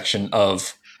whole section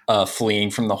of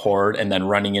fleeing from the Horde and then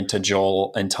running into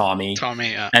Joel and Tommy,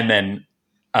 and then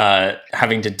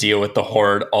having to deal with the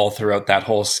Horde all throughout that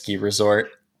whole ski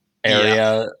resort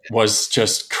area was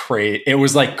just crazy. It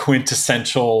was like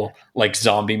quintessential like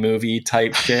zombie movie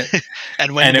type shit.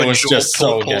 and when it was Joel just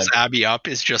pulls Abby up,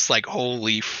 is just like,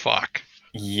 holy fuck.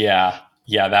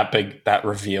 That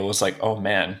reveal was like, oh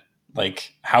man,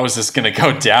 like how is this gonna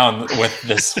go down with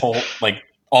this whole like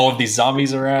all of these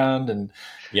zombies around? And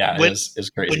it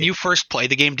was crazy. When you first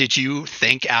played the game, did you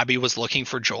think Abby was looking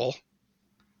for Joel?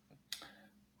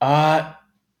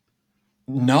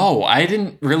 No, I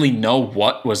didn't really know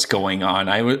what was going on.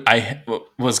 I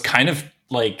was kind of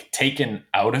like taken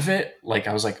out of it. Like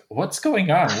I was like, what's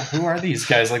going on? Who are these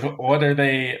guys? Like, what are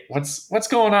they? What's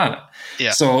going on?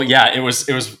 Yeah. So it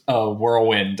was a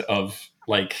whirlwind of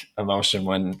like emotion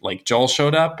when like Joel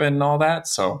showed up and all that.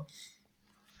 So,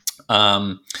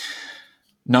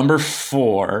 number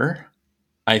 4,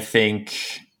 I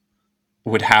think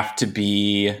would have to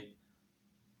be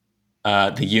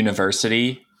the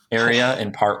university area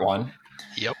in part 1.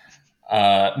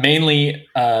 Mainly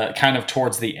kind of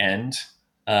towards the end,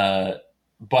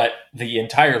 but the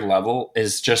entire level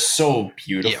is just so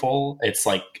beautiful. It's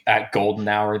like at golden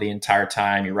hour the entire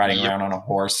time. You're riding around on a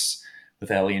horse with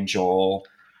Ellie and Joel,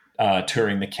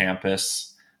 touring the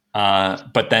campus,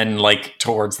 but then like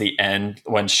towards the end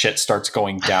when shit starts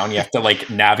going down, you have to like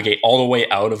navigate all the way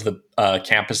out of the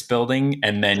campus building,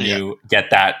 and then you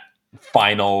get that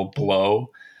final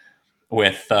blow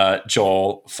with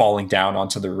Joel falling down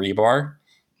onto the rebar.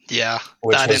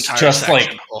 Which was just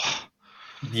section.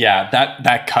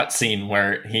 That cutscene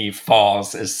where he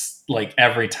falls is like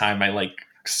every time I like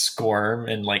squirm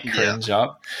and like cringe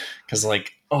up, because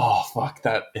like oh fuck,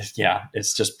 that is, yeah,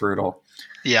 it's just brutal.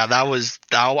 Yeah,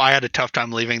 I had a tough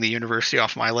time leaving the university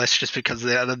off my list just because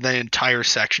the entire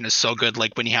section is so good.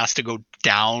 Like when he has to go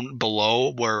down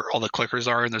below where all the clickers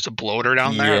are and there's a bloater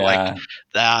down there, like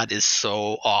that is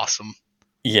so awesome.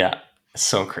 Yeah,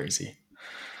 so crazy.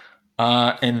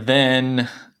 And then,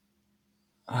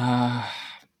 man,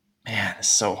 it's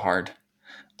so hard.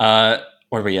 What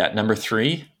are we at? Number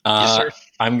 3? Yes, sir.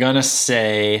 I'm gonna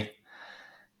say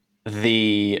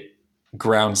the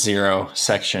Ground Zero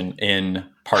section in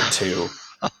part 2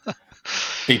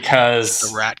 because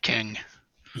the Rat King.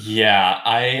 Yeah,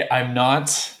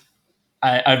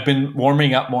 I've been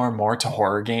warming up more and more to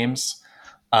horror games.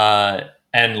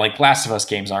 And like Last of Us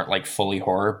games aren't like fully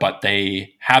horror, but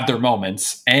they have their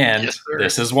moments, and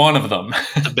this is one of them.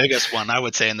 The biggest one, I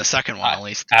would say, in the second one at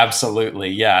least. Absolutely,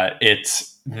 yeah.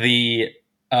 It's the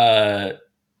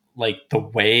like the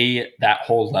way that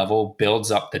whole level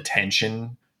builds up the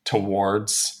tension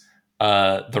towards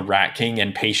the Rat King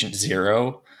and Patient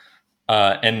Zero,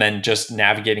 and then just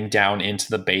navigating down into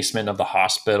the basement of the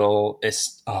hospital.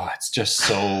 It's just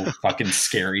so fucking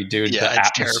scary, dude. Yeah, the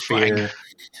atmosphere. Terrifying.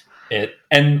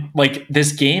 And like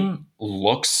this game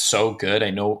looks so good. I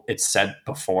know it's said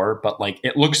before, but like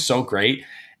it looks so great,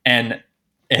 and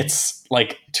it's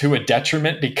like to a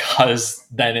detriment because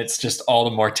then it's just all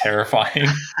the more terrifying,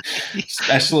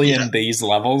 especially in these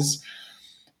levels.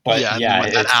 But yeah,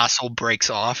 when that asshole breaks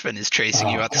off and is chasing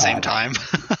you at the same time.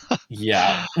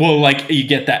 Yeah, well, like you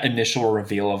get that initial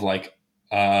reveal of like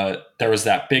there was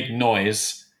that big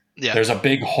noise. Yeah, there's a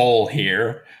big hole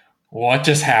here. What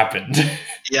just happened?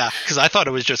 Yeah, because I thought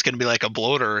it was just going to be like a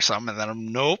bloater or something, and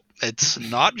then nope, it's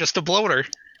not just a bloater.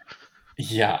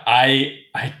 Yeah, I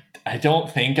don't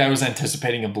think I was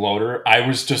anticipating a bloater. I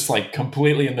was just like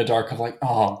completely in the dark of like,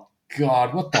 oh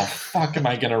god, what the fuck am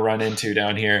I going to run into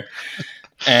down here?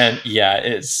 And yeah,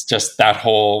 it's just that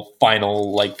whole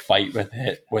final like fight with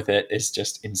it is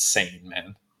just insane,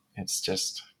 man. It's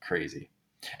just crazy.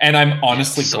 And I'm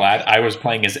honestly glad I was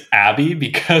playing as Abby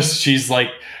because she's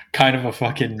like kind of a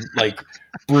fucking like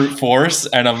brute force,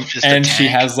 and she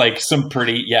has like some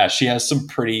pretty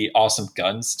awesome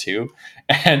guns too.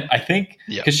 And I think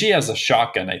because she has a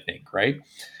shotgun, I think, right?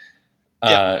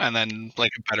 Yeah, and then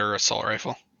like a better assault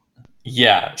rifle.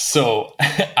 Yeah, so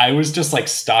I was just like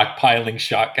stockpiling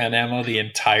shotgun ammo the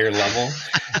entire level,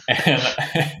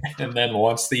 and then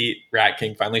once the Rat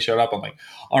King finally showed up, I'm like,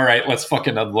 all right, let's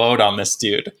fucking unload on this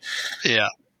dude. Yeah.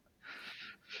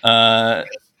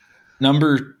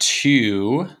 Number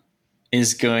 2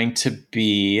 is going to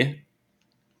be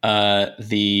I'm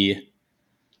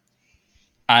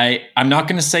not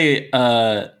going to say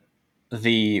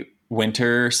the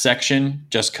winter section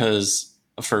just because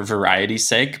for variety's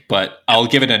sake, but I'll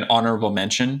give it an honorable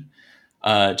mention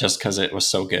just because it was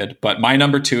so good. But my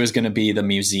number 2 is going to be the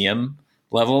museum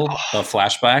level, the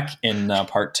flashback in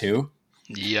part 2.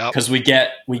 Yeah, because we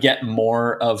get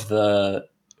more of the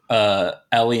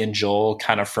Ellie and Joel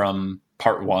kind of from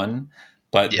part 1,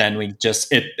 but then we just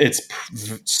it's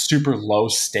super low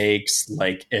stakes.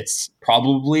 Like it's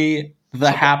probably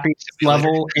the happiest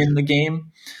level in the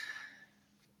game.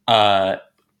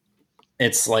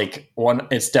 It's like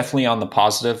it's definitely on the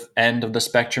positive end of the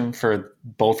spectrum for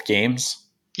both games.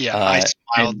 Yeah, I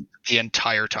smiled the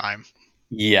entire time.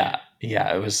 Yeah,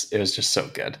 it was just so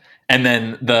good. And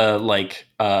then the like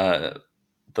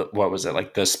what was it,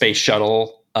 like the space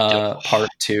shuttle part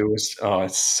 2 was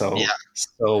it's so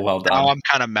well done. Now I'm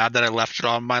kind of mad that I left it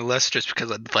on my list just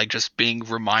because of like just being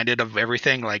reminded of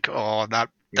everything. Like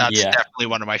that's definitely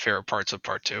one of my favorite parts of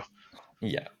part 2.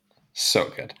 Yeah, so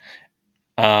good.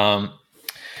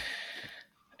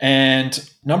 And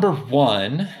number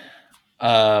 1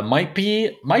 might be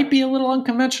a little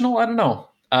unconventional. I don't know.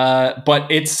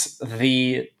 But it's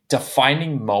the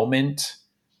defining moment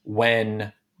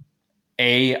when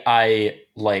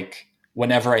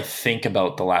whenever I think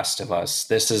about The Last of Us,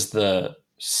 this is the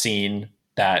scene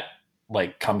that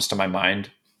like comes to my mind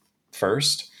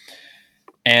first.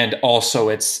 And also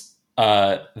it's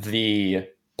the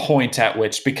point at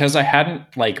which, because I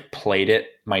hadn't like played it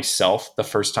myself the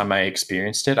first time I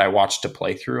experienced it, I watched a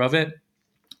playthrough of it,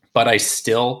 but I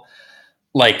still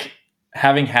like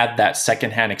having had that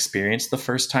secondhand experience the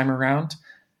first time around.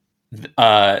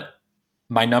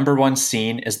 My number 1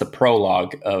 scene is the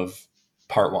prologue of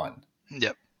part 1.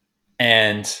 Yep.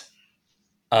 And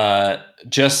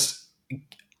just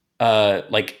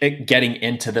like getting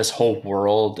into this whole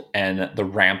world and the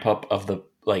ramp up of the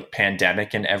like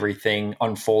pandemic and everything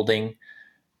unfolding,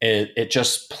 it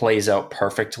just plays out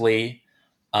perfectly.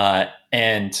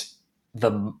 And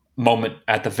the moment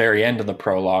at the very end of the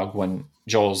prologue when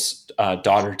Joel's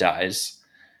daughter dies,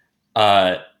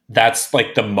 that's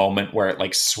like the moment where it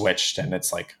like switched, and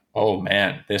it's like, oh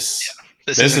man, this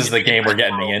is the game we're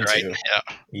getting me into. Right?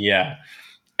 Yeah.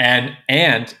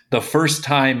 And the first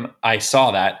time I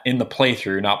saw that in the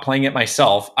playthrough, not playing it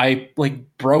myself, I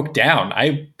like broke down.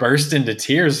 I burst into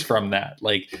tears from that.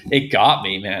 Like, it got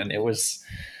me, man. It was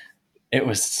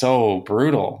so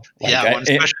brutal. Like,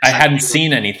 I hadn't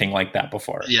seen anything like that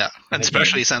before. Yeah, and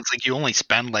especially since like you only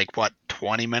spend like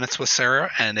 20 minutes with Sarah,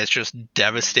 and it's just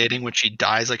devastating when she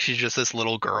dies. Like, she's just this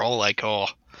little girl. Like, oh,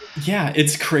 yeah,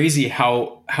 it's crazy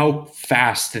how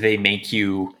fast they make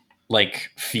you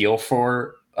like feel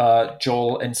for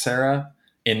Joel and Sarah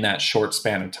in that short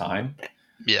span of time.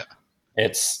 Yeah,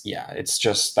 it's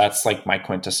just, that's like my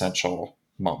quintessential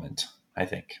moment, I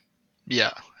think.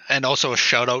 Yeah. And also a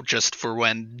shout out just for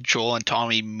when Joel and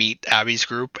Tommy meet Abby's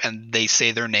group and they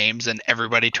say their names and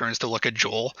everybody turns to look at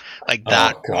Joel. Like,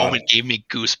 that moment gave me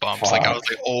goosebumps. Fuck. Like, I was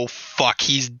like, oh fuck,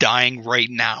 he's dying right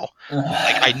now.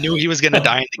 Like, I knew he was going to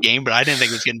die in the game, but I didn't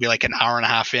think it was going to be like an hour and a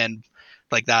half in.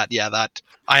 Like that. Yeah, that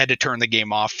I had to turn the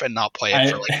game off and not play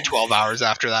it for like 12 hours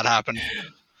after that happened.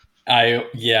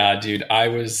 Dude, I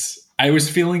was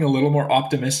feeling a little more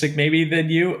optimistic maybe than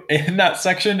you in that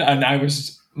section, and I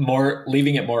was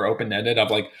leaving it more open-ended. I'm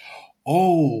like,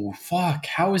 oh fuck,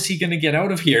 how is he gonna get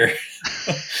out of here?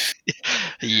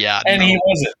 Yeah, and he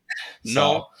wasn't.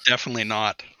 No, definitely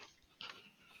not.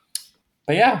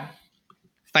 But yeah,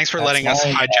 thanks for letting us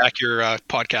hijack your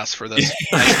podcast for this.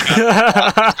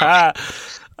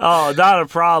 Oh, not a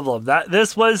problem.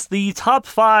 This was the top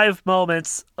 5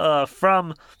 moments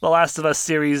from the Last of Us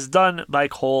series done by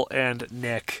Cole and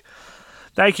Nick.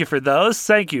 Thank you for those.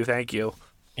 Thank you.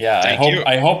 Yeah,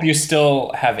 I hope you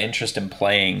still have interest in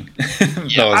playing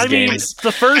those games.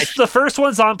 The first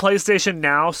one's on PlayStation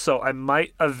now, so I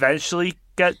might eventually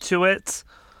get to it.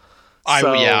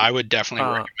 I would definitely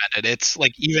recommend it. It's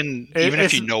like even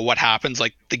if you know what happens,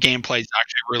 like the gameplay is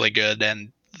actually really good,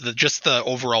 and just the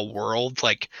overall world,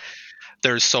 like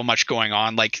there's so much going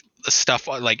on, like the stuff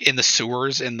like in the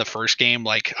sewers in the first game.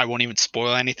 Like, I won't even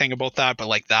spoil anything about that, but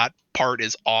like that part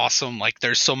is awesome. Like,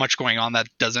 there's so much going on that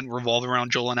doesn't revolve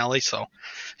around Joel and Ellie. So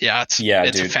yeah, it's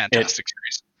a fantastic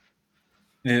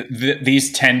series.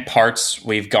 These 10 parts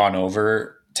we've gone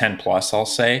over, 10 plus, I'll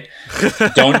say,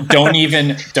 don't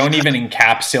even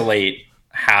encapsulate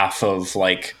half of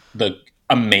like the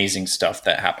amazing stuff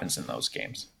that happens in those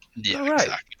games. Yeah, all right.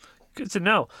 Exactly. Good to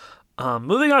know.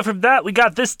 Moving on from that, we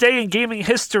got This Day in Gaming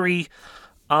History,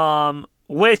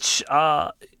 which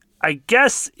I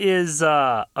guess is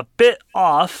a bit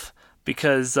off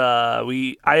because I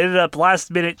ended up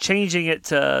last minute changing it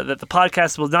to that the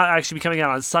podcast will not actually be coming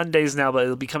out on Sundays now, but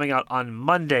it'll be coming out on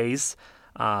Mondays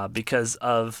because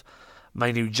of my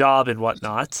new job and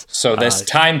whatnot. So this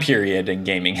time period in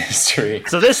gaming history.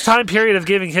 So this time period of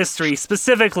gaming history,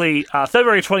 specifically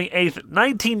February 28th,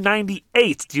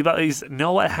 1998. Do you guys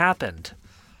know what happened?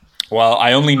 Well,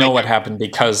 I only know what happened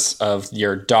because of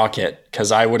your docket,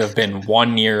 because I would have been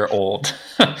 1 year old.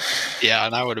 Yeah,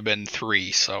 and I would have been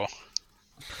 3, so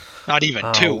not even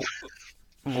 2.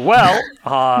 Well,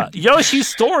 Yoshi's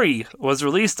Story was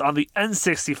released on the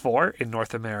N64 in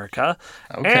North America,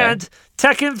 and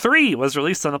Tekken 3 was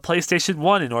released on the PlayStation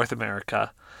 1 in North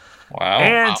America. Wow.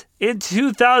 And in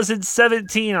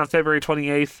 2017, on February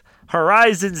 28th,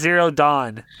 Horizon Zero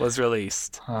Dawn was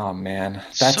released. Oh, man.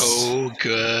 That's so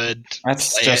good.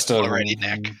 That's just a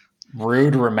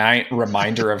rude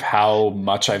reminder of how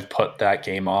much I've put that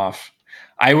game off.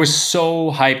 I was so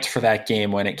hyped for that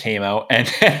game when it came out,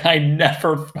 and I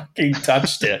never fucking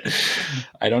touched it.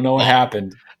 I don't know what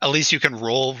happened. At least you can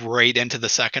roll right into the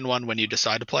second one when you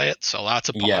decide to play it, so that's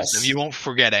a positive. Yes. You won't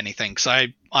forget anything, because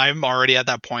I'm already at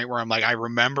that point where I'm like, I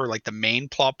remember like the main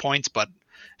plot points, but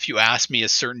if you ask me a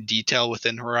certain detail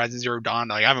within Horizon Zero Dawn,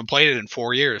 like I haven't played it in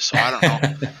 4 years, so I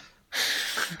don't know.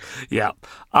 Yeah.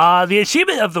 The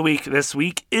achievement of the week this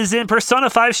week is in Persona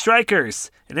 5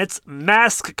 Strikers, and it's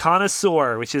Mask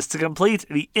Connoisseur, which is to complete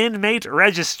the inmate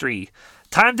registry.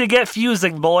 Time to get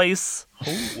fusing, boys.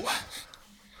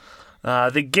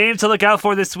 The game to look out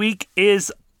for this week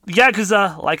is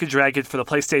Yakuza Like a Dragon for the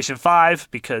PlayStation 5,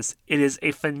 because it is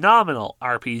a phenomenal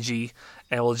RPG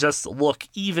and will just look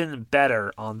even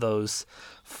better on those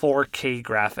 4K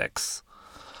graphics.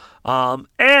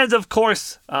 And of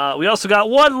course, we also got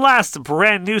one last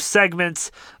brand new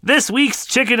segment, this week's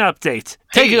Chicken Update.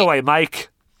 Take it away, Mike.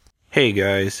 Hey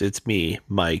guys, it's me,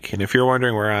 Mike, and if you're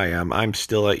wondering where I am, I'm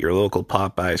still at your local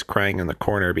Popeyes crying in the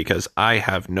corner because I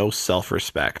have no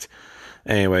self-respect.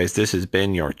 Anyways, this has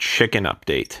been your Chicken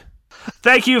Update.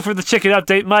 Thank you for the Chicken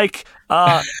Update, Mike.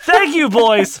 Thank you,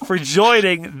 boys, for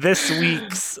joining this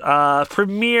week's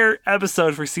premiere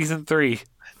episode for season 3.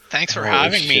 Thanks for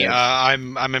having me.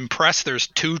 I'm impressed. There's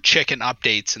 2 chicken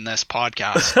updates in this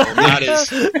podcast. So that is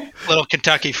Little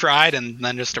Kentucky Fried and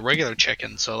then just a regular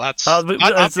chicken. So that's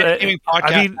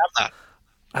podcast.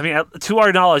 I mean, to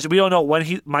our knowledge, we don't know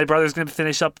when my brother's going to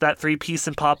finish up that 3-piece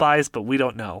in Popeyes, but we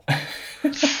don't know.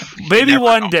 Maybe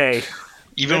one day.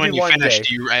 Even when you finish,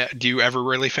 do you ever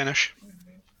really finish?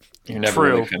 You're never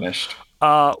really finished.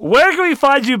 Where can we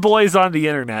find you boys on the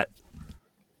internet?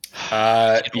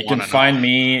 You can find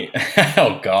me.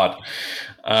 Oh God.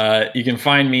 You can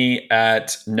find me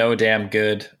at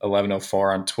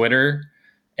NoDamnGood1104 on Twitter,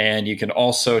 and you can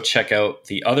also check out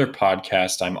the other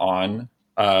podcast I'm on.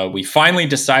 We finally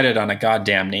decided on a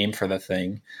goddamn name for the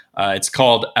thing. It's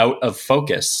called Out of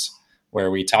Focus,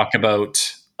 where we talk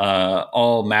about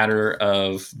all matter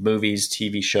of movies,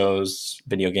 TV shows,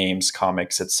 video games,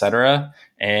 comics, etc.,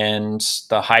 and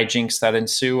the hijinks that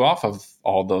ensue off of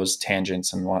all those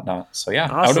tangents and whatnot. So yeah,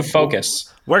 awesome. Out of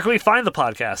Focus. Where can we find the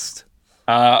podcast?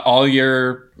 All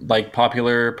your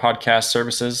popular podcast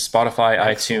services: Spotify,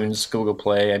 iTunes, Google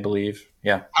Play, I believe.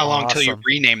 Yeah. How long till you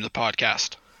rename the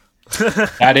podcast?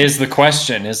 That is the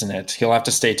question, isn't it? You'll have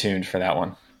to stay tuned for that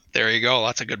one. There you go.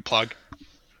 That's a good plug.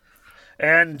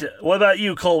 And what about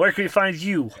you, Cole? Where can we find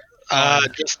you?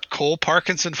 Just Cole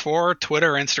Parkinson for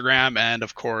Twitter, Instagram, and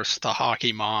of course the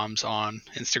Hockey Moms on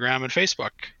Instagram and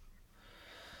Facebook.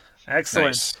 Excellent.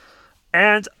 Nice.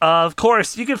 And of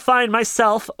course, you can find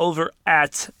myself over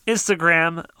at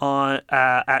Instagram on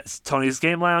at Tony's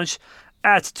Game Lounge,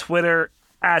 at Twitter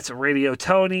at Radio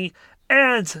Tony,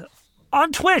 and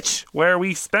on Twitch, where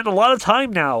we spend a lot of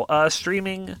time now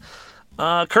streaming.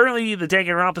 Currently the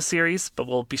Danganronpa series, but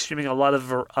we'll be streaming a lot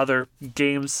of other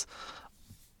games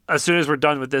as soon as we're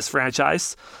done with this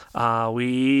franchise.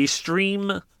 We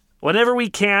stream whenever we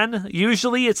can.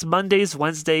 Usually it's Mondays,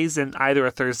 Wednesdays, and either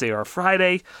a Thursday or a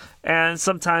Friday. And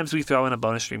sometimes we throw in a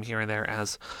bonus stream here and there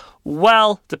as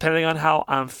well, depending on how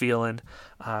I'm feeling.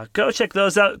 Go check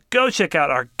those out. Go check out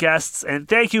our guests. And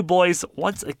thank you, boys,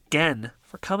 once again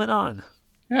for coming on.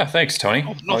 Yeah, thanks, Tony.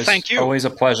 Thank you. Always a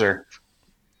pleasure.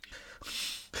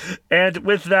 And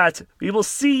with that, we will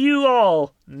see you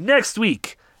all next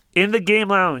week in the Game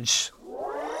Lounge.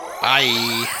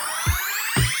 Bye.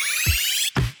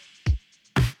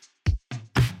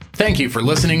 Thank you for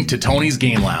listening to Tony's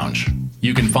Game Lounge.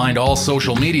 You can find all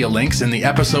social media links in the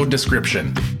episode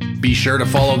description. Be sure to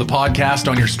follow the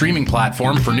podcast on your streaming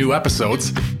platform for new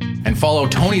episodes, and follow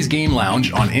Tony's Game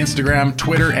Lounge on Instagram,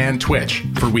 Twitter, and Twitch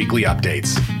for weekly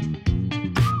updates.